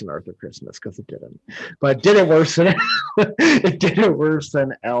it worse than Arthur Christmas because it didn't, but it did it worse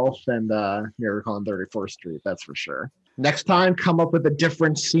than Elf and Miracle on 34th Street. That's for sure. Next time, come up with a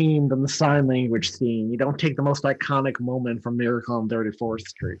different scene than the sign language scene. You don't take the most iconic moment from Miracle on 34th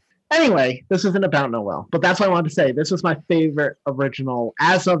Street. Anyway, this isn't about Noel, but that's what I wanted to say. This was my favorite original,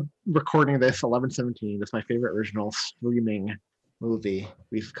 as of recording this, 11/17. This is my favorite original streaming movie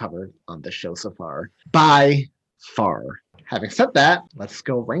we've covered on this show so far, by far. Having said that, let's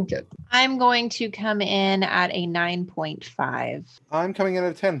go rank it. I'm going to come in at a 9.5. I'm coming in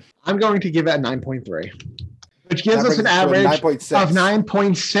at a 10. I'm going to give it a 9.3, which gives us an average of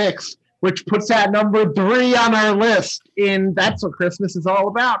 9.6, which puts at number 3 on our list in That's What Christmas Is All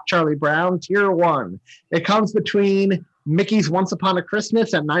About, Charlie Brown, Tier 1. It comes between Mickey's Once Upon a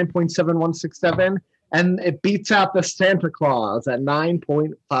Christmas at 9.7167, and it beats out the Santa Claus at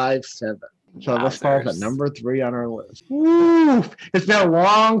 9.57. So this falls at number 3 on our list. Woo! It's been a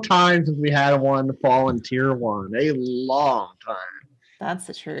long time since we had one fall in Tier 1. A long time. That's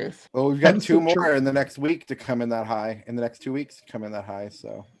the truth. Well, we've got two more in the next week to come in that high. In the next 2 weeks to come in that high.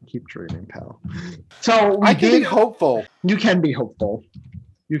 So keep dreaming, pal. So I can be hopeful. You can be hopeful.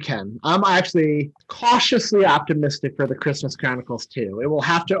 You can. I'm actually cautiously optimistic for the Christmas Chronicles 2. It will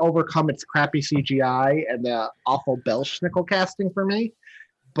have to overcome its crappy CGI and the awful Belschnickel casting for me.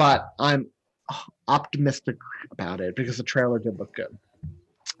 But I'm optimistic about it because the trailer did look good.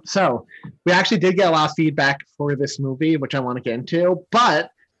 So we actually did get a lot of feedback for this movie, which I want to get into,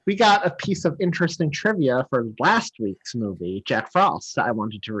 but we got a piece of interesting trivia for last week's movie, Jack Frost, I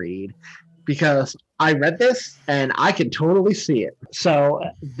wanted to read because I read this and I can totally see it. So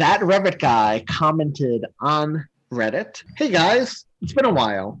that Reddit guy commented on Reddit, "Hey guys, It's been a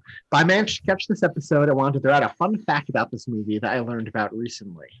while, but I managed to catch this episode. I wanted to throw out a fun fact about this movie that I learned about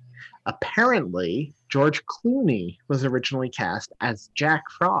recently. Apparently, George Clooney was originally cast as Jack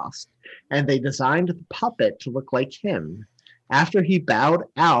Frost, and they designed the puppet to look like him. After he bowed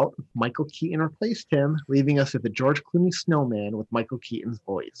out, Michael Keaton replaced him, leaving us with a George Clooney snowman with Michael Keaton's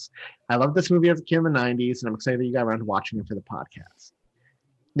voice. I loved this movie as a kid in the 90s, and I'm excited that you got around to watching it for the podcast.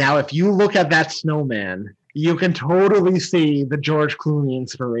 Now, if you look at that snowman, you can totally see the George Clooney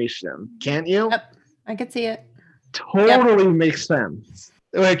inspiration, can't you? Yep, I could see it. Totally makes sense.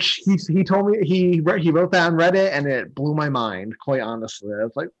 Which he told me, he wrote that on Reddit, and it blew my mind, quite honestly. I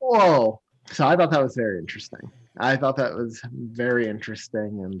was like, whoa. So I thought that was very interesting.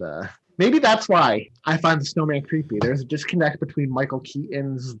 And maybe that's why I find the snowman creepy. There's a disconnect between Michael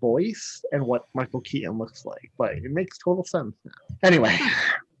Keaton's voice and what Michael Keaton looks like, but it makes total sense now. Anyway,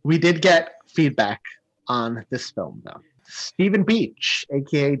 we did get feedback on this film, though. Stephen Beach,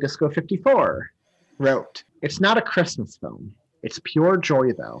 aka Disco 54, wrote, "It's not a Christmas film. It's pure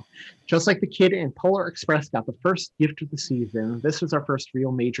joy, though. Just like the kid in Polar Express got the first gift of the season, this was our first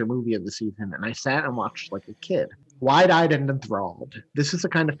real major movie of the season, and I sat and watched like a kid. Wide-eyed and enthralled. This is the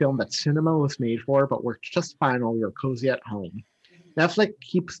kind of film that cinema was made for, but worked just fine while we were cozy at home. Netflix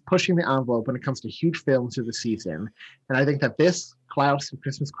keeps pushing the envelope when it comes to huge films through the season, and I think that this, Klaus and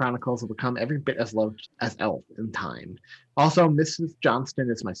Christmas Chronicles, will become every bit as loved as Elf in time. Also, Mrs.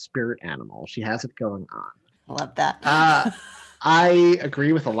 Johnston is my spirit animal. She has it going on." I love that. I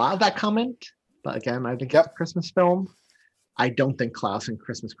agree with a lot of that comment, but again, I think it's a Christmas film. I don't think Klaus and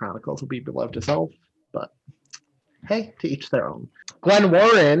Christmas Chronicles will be beloved as Elf, but hey, to each their own. Glenn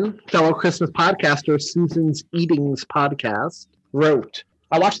Warren, fellow Christmas podcaster, Susan's Eatings podcast, wrote,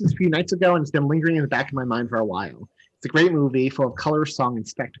 "I watched this a few nights ago and it's been lingering in the back of my mind for a while. It's a great movie full of color, song, and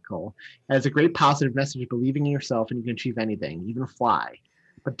spectacle. It has a great positive message of believing in yourself and you can achieve anything, even fly.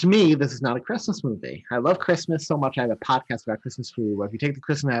 But to me, this is not a Christmas movie. I love Christmas so much. I have a podcast about Christmas food. But if you take the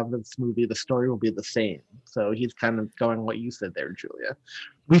Christmas out of this movie, the story will be the same." So he's kind of going what you said there, Julia.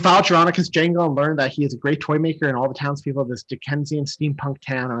 "We followed Veronica's Jangle and learned that he is a great toy maker and all the townspeople of this Dickensian steampunk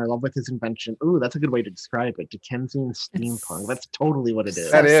town are in love with his invention." Ooh, that's a good way to describe it. Dickensian steampunk. That's totally what it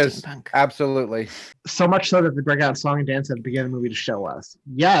is. That is. Steampunk. Absolutely. So much so that they break out song and dance at the beginning of the movie to show us.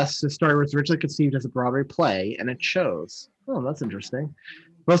 Yes, the story was originally conceived as a Broadway play, and it shows. Oh, that's interesting.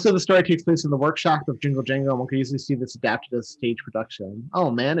 Most of the story takes place in the workshop of Jingle Jangle, and one can easily see this adapted as a stage production. Oh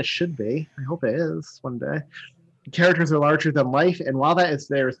man, it should be. I hope it is one day. The characters are larger than life, and while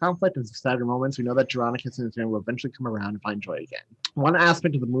there is conflict and sadder moments, we know that Veronica and his family will eventually come around and find joy again. One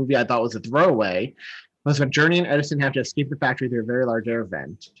aspect of the movie I thought was a throwaway was when Journey and Edison have to escape the factory through a very large air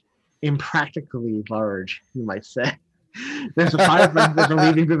vent. Impractically large, you might say. There's a firefighter that are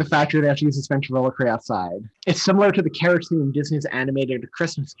leaving through the factory. They have to use a suspension roller crane outside. It's similar to the carrot scene in Disney's animated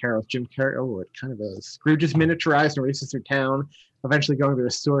Christmas Carol with Jim Carrey. Oh, it kind of is. Scrooge is miniaturized and races through town, eventually going through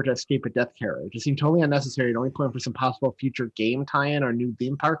a sewer to escape a death carriage. It seemed totally unnecessary to only plan for some possible future game tie-in or new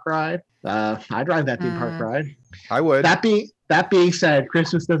theme park ride. I'd ride that theme park ride. I would. That being said,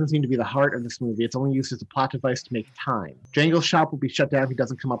 Christmas doesn't seem to be the heart of this movie. It's only used as a plot device to make time. Jangle's shop will be shut down if he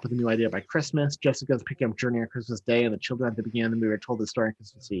doesn't come up with a new idea by Christmas. Jessica's picking up Journey on Christmas Day, and the children at the beginning of the movie are told the story on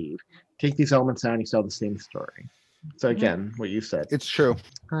Christmas Eve. Take these elements out and you tell the same story. So again, what you said. It's true.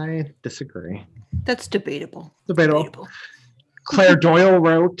 I disagree. That's debatable. Debatable. Claire Doyle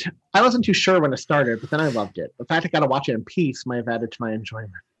wrote, "I wasn't too sure when it started, but then I loved it. The fact I got to watch it in peace might have added to my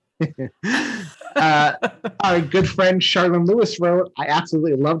enjoyment." Our good friend Charlene Lewis wrote, "I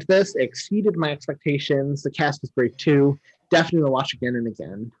absolutely loved this. It exceeded my expectations. The cast was great too. Definitely will watch again and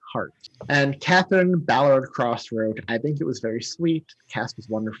again. Heart." And Catherine Ballard Cross wrote, "I think it was very sweet. The cast was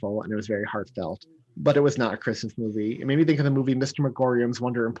wonderful and it was very heartfelt. But it was not a Christmas movie. It made me think of the movie Mr. Megorium's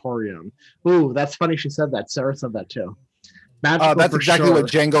Wonder Emporium." Ooh, that's funny she said that. Sarah said that too. That's exactly what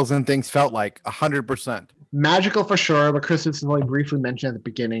Jangles and things felt like, 100%. Magical for sure, but Christmas is only briefly mentioned at the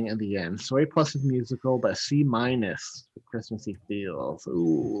beginning and the end. So A+ is musical, but a C- for Christmassy feels.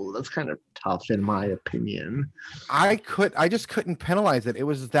 Ooh, that's kind of tough in my opinion. I just couldn't penalize it. It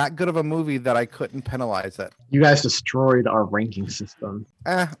was that good of a movie that I couldn't penalize it. You guys destroyed our ranking system.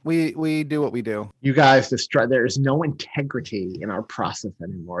 We do what we do. You guys destroyed. There is no integrity in our process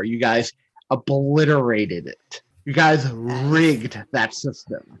anymore. You guys obliterated it. You guys rigged that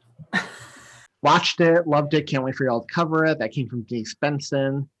system. Watched it, loved it, can't wait for y'all to cover it. That came from Denise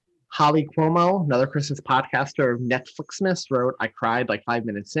Benson. Holly Cuomo, another Christmas podcaster of Netflixmas, wrote, "I cried like 5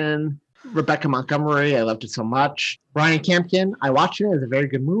 minutes in." Rebecca Montgomery, "I loved it so much." Ryan Campkin, "I watched it. It was a very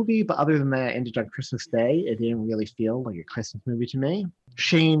good movie, but other than that, it ended on Christmas Day. It didn't really feel like a Christmas movie to me."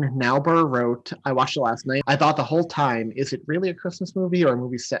 Shane Nauber wrote, I watched it last night. I thought the whole time, is it really a Christmas movie or a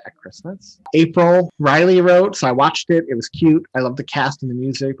movie set at Christmas? April Riley wrote, so I watched it. It was cute. I loved the cast and the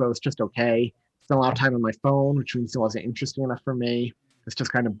music, but it was just okay. Spent a lot of time on my phone, which means it wasn't interesting enough for me. It's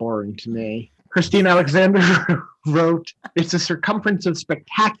just kind of boring to me. Christine Alexander wrote, it's the circumference of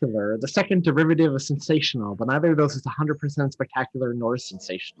spectacular, the second derivative of sensational, but neither of those is 100% spectacular nor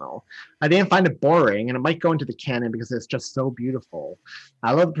sensational. I didn't find it boring, and it might go into the canon because it's just so beautiful.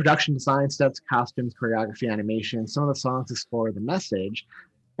 I love the production design, sets, costumes, choreography, animation. Some of the songs explore the message.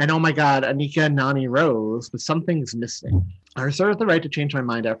 And oh my God, Anika Nani Rose, but something's missing. I reserve the right to change my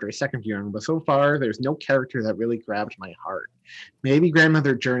mind after a second viewing, but so far there's no character that really grabbed my heart. Maybe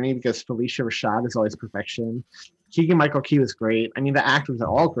Grandmother Journey because Felicia Rashad is always perfection. Keegan-Michael Key was great. I mean, the actors are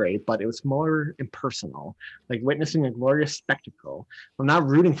all great, but it was more impersonal, like witnessing a glorious spectacle. I'm not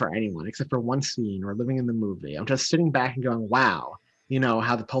rooting for anyone except for one scene or living in the movie. I'm just sitting back and going, wow, you know,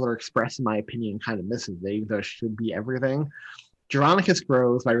 how the Polar Express, in my opinion, kind of misses it, even though it should be everything. Geronicus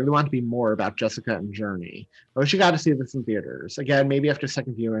grows, but I really want to be more about Jessica and Journey. I wish you got to see this in theaters. Again, maybe after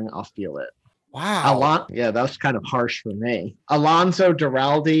second viewing, I'll feel it. Wow. Yeah, that was kind of harsh for me. Alonzo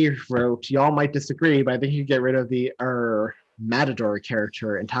Duraldi wrote, y'all might disagree, but I think you get rid of the Matador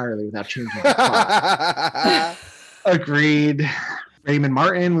character entirely without changing the plot. Agreed. Raymond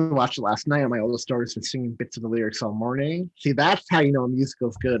Martin, we watched it last night, and my oldest daughter's been singing bits of the lyrics all morning. See, that's how you know a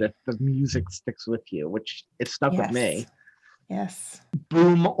musical's good, if the music sticks with you, which it stuck with me. Yes.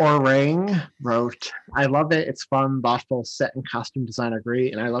 Boom Orang wrote, I love it. It's fun, thoughtful, set and costume design are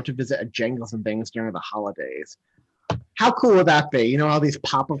great, and I love to visit at Jangles and things during the holidays. How cool would that be? You know, all these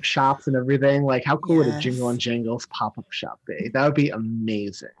pop-up shops and everything. Like, how cool would a Jingle and Jangles pop-up shop be? That would be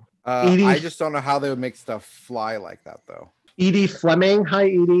amazing. I just don't know how they would make stuff fly like that, though. Edie Fleming, hi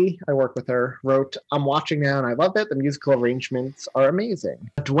Edie, I work with her, wrote, I'm watching now and I love it. The musical arrangements are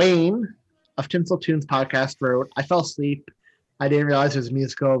amazing. Dwayne of Tinsel Tunes podcast wrote, I fell asleep. I didn't realize it was a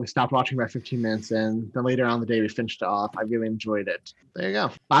musical. We stopped watching about 15 minutes in. Then later on in the day, we finished it off. I really enjoyed it. There you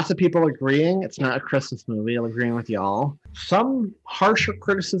go. Lots of people agreeing it's not a Christmas movie. I'm agreeing with y'all. Some harsher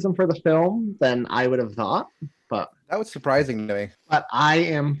criticism for the film than I would have thought, but that was surprising to me. But I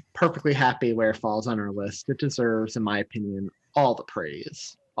am perfectly happy where it falls on our list. It deserves, in my opinion, all the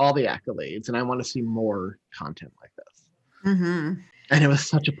praise, all the accolades, and I want to see more content like this. Mm-hmm. And it was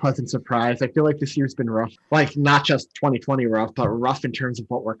such a pleasant surprise. I feel like this year's been rough. Like, not just 2020 rough, but rough in terms of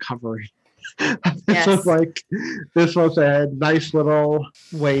what we're covering. This was a nice little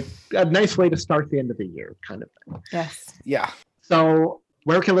way, a nice way to start the end of the year, kind of thing. Yes. Yeah. So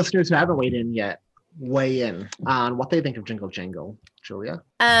where can listeners who haven't weighed in yet weigh in on what they think of Jingle Jangle? Julia?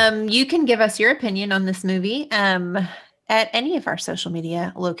 You can give us your opinion on this movie at any of our social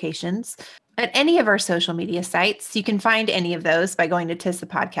media locations. At any of our social media sites. You can find any of those by going to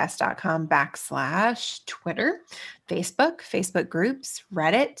tisthepodcast.com/Twitter, Facebook groups,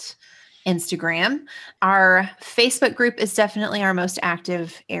 Reddit, Instagram. Our Facebook group is definitely our most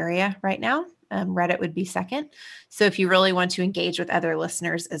active area right now. Reddit would be second. So if you really want to engage with other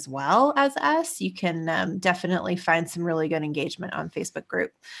listeners as well as us, you can definitely find some really good engagement on Facebook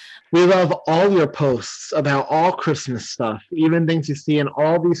group. We love all your posts about all Christmas stuff, even things you see in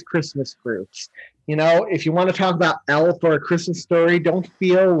all these Christmas groups. You know, if you want to talk about Elf or A Christmas Story, don't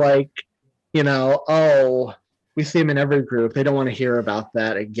feel like, you know, oh, we see them in every group. They don't want to hear about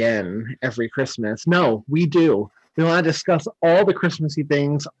that again every Christmas. No, we do. We want to discuss all the Christmassy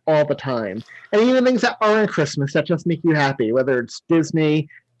things all the time. And even things that aren't Christmas that just make you happy, whether it's Disney,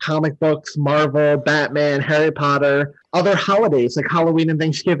 comic books, Marvel, Batman, Harry Potter, other holidays like Halloween and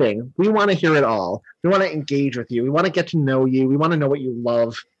Thanksgiving. We want to hear it all. We want to engage with you. We want to get to know you. We want to know what you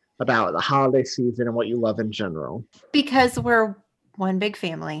love about the holiday season and what you love in general. Because we're one big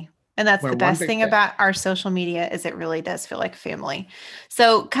family. And that's the best thing about our social media is it really does feel like a family.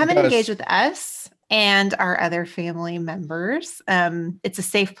 So come and engage with us and our other family members. It's a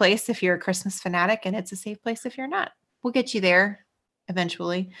safe place if you're a Christmas fanatic, and it's a safe place if you're not. We'll get you there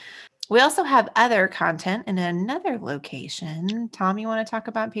eventually. We also have other content in another location. Thom, you want to talk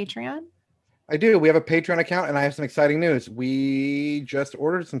about Patreon? I do. We have a Patreon account, and I have some exciting news. We just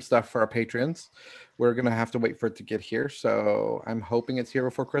ordered some stuff for our patrons. We're going to have to wait for it to get here, so I'm hoping it's here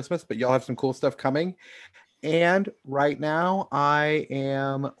before Christmas, but y'all have some cool stuff coming. And right now, I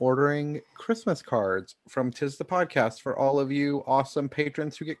am ordering Christmas cards from Tis the Podcast for all of you awesome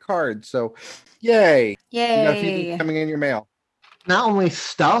patrons who get cards. So, yay! Yay! You got a few things coming in your mail. Not only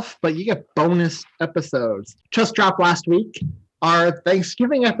stuff, but you get bonus episodes. Just dropped last week. Our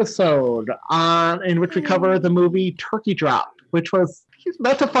Thanksgiving episode in which we cover the movie Turkey Drop, which was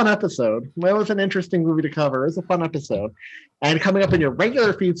That's a fun episode. That was an interesting movie to cover. It was a fun episode. And coming up in your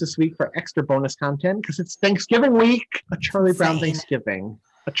regular feeds this week for extra bonus content, because it's Thanksgiving week, a Charlie Brown Thanksgiving.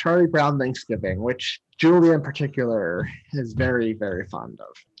 A Charlie Brown Thanksgiving, which Julia in particular is very, very fond of.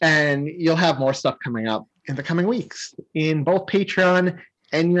 And you'll have more stuff coming up in the coming weeks in both Patreon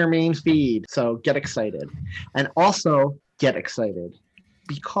and your main feed. So get excited. And also get excited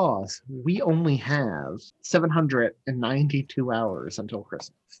because we only have 792 hours until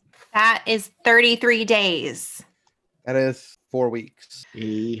Christmas. That is 33 days. That is 4 weeks.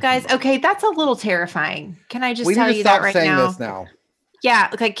 Guys, okay, that's a little terrifying. Can I just tell you that right now? We need to stop saying this now.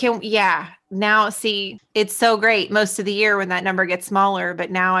 Yeah, okay, now see, it's so great most of the year when that number gets smaller, but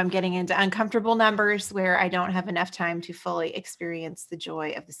now I'm getting into uncomfortable numbers where I don't have enough time to fully experience the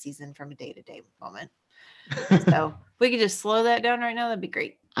joy of the season from a day-to-day moment. So if we could just slow that down right now, that'd be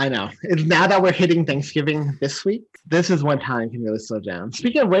great. I know. It's now that we're hitting Thanksgiving this week, this is when time can really slow down.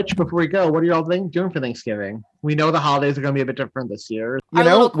 Speaking of which, before we go, what are you all doing for Thanksgiving? We know the holidays are going to be a bit different this year. Our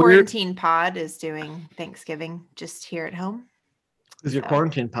little quarantine pod is doing Thanksgiving just here at home. Is your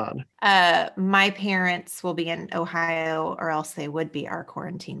quarantine pod? My parents will be in Ohio, or else they would be our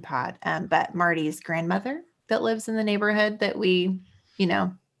quarantine pod. But Marty's grandmother that lives in the neighborhood that we,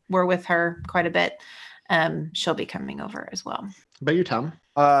 we're with her quite a bit. She'll be coming over as well. But you, Thom?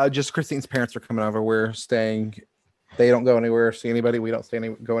 Just Christine's parents are coming over. We're staying. They don't go anywhere, see anybody. We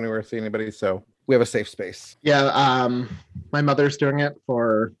don't go anywhere, see anybody. So we have a safe space. Yeah. My mother's doing it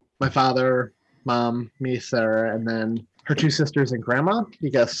for my father, mom, me, Sarah, and then her two sisters and grandma,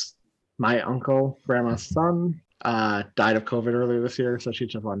 because my uncle, grandma's son, died of COVID earlier this year. So she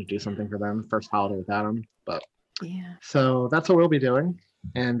just wanted to do something for them. First holiday without him. But yeah. So that's what we'll be doing.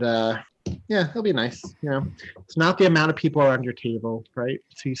 And yeah, it'll be nice. It's not the amount of people around your table, right?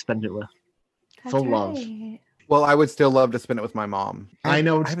 So you spend it with full love. Well, I would still love to spend it with my mom. I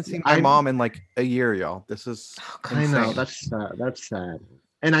know. I haven't seen my mom in like a year, y'all. This is insane. I know. That's sad.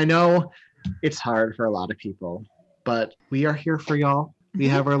 And I know it's hard for a lot of people, but we are here for y'all. We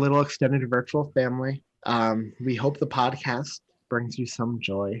have our little extended virtual family. We hope the podcast brings you some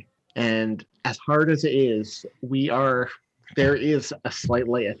joy. And as hard as it is, there is a slight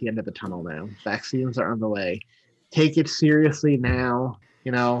light at the end of the tunnel now. Vaccines are on the way. Take it seriously now.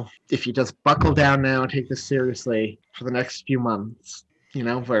 If you just buckle down now and take this seriously for the next few months,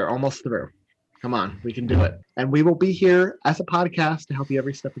 we're almost through. Come on, we can do it. And we will be here as a podcast to help you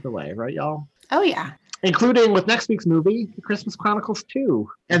every step of the way. Right, y'all? Oh, yeah. Including with next week's movie, The Christmas Chronicles 2.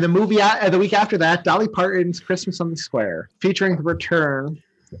 And the movie the week after that, Dolly Parton's Christmas on the Square, featuring the return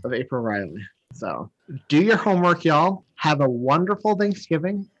of April Riley. So do your homework, y'all. Have a wonderful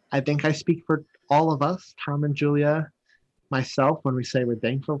Thanksgiving. I think I speak for all of us, Thom and Julia, myself, when we say we're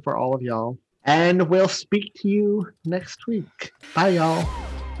thankful for all of y'all. And we'll speak to you next week. Bye, y'all.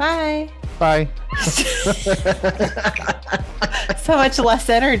 Bye. Bye. So much less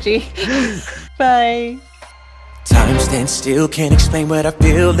energy. Bye. Time stands still, can't explain what I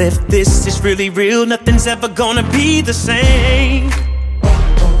feel. If this is really real, nothing's ever gonna be the same.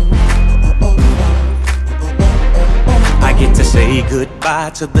 I get to say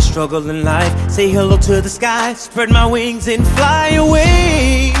goodbye to the struggle in life, say hello to the sky, spread my wings and fly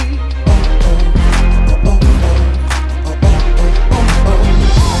away.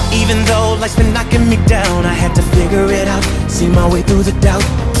 Even though life's been knocking me down, I had to figure it out, see my way through the doubt.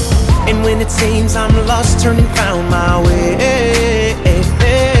 And when it seems I'm lost, turn and found my way.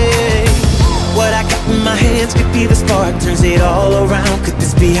 What I got in my hands could be the spark, turns it all around. Could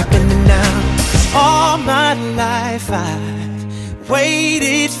this be happening now? 'Cause all my life I've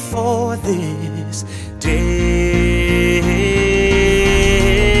waited for this day.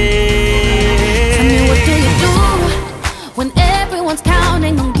 Tell me, what do you do when everyone's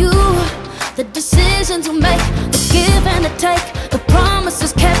counting on you? The decisions you make, the give and the take, the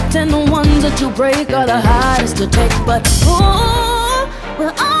promises kept and the ones that you break are the hardest to take. But ooh,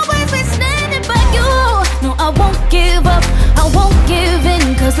 we'll always be standing by you. No, I won't give up, I won't give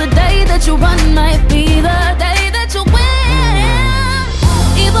in, 'cause the day that you run might be the day that you win.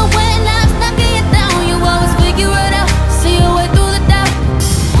 Even when life's knocking you down, you always figure it out, see your way through the doubt.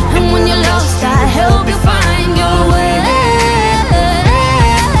 And when you're lost, I help you find your way.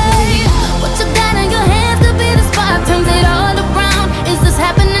 What you got in your hands could be the spark, turns it all around. Is this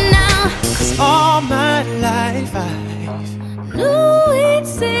happening now? 'Cause all my life I knew we'd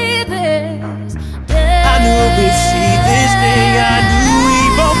see this day. I knew we'd see this day. I knew we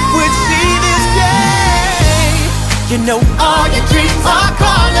both would see this day. You know all your dreams are gone.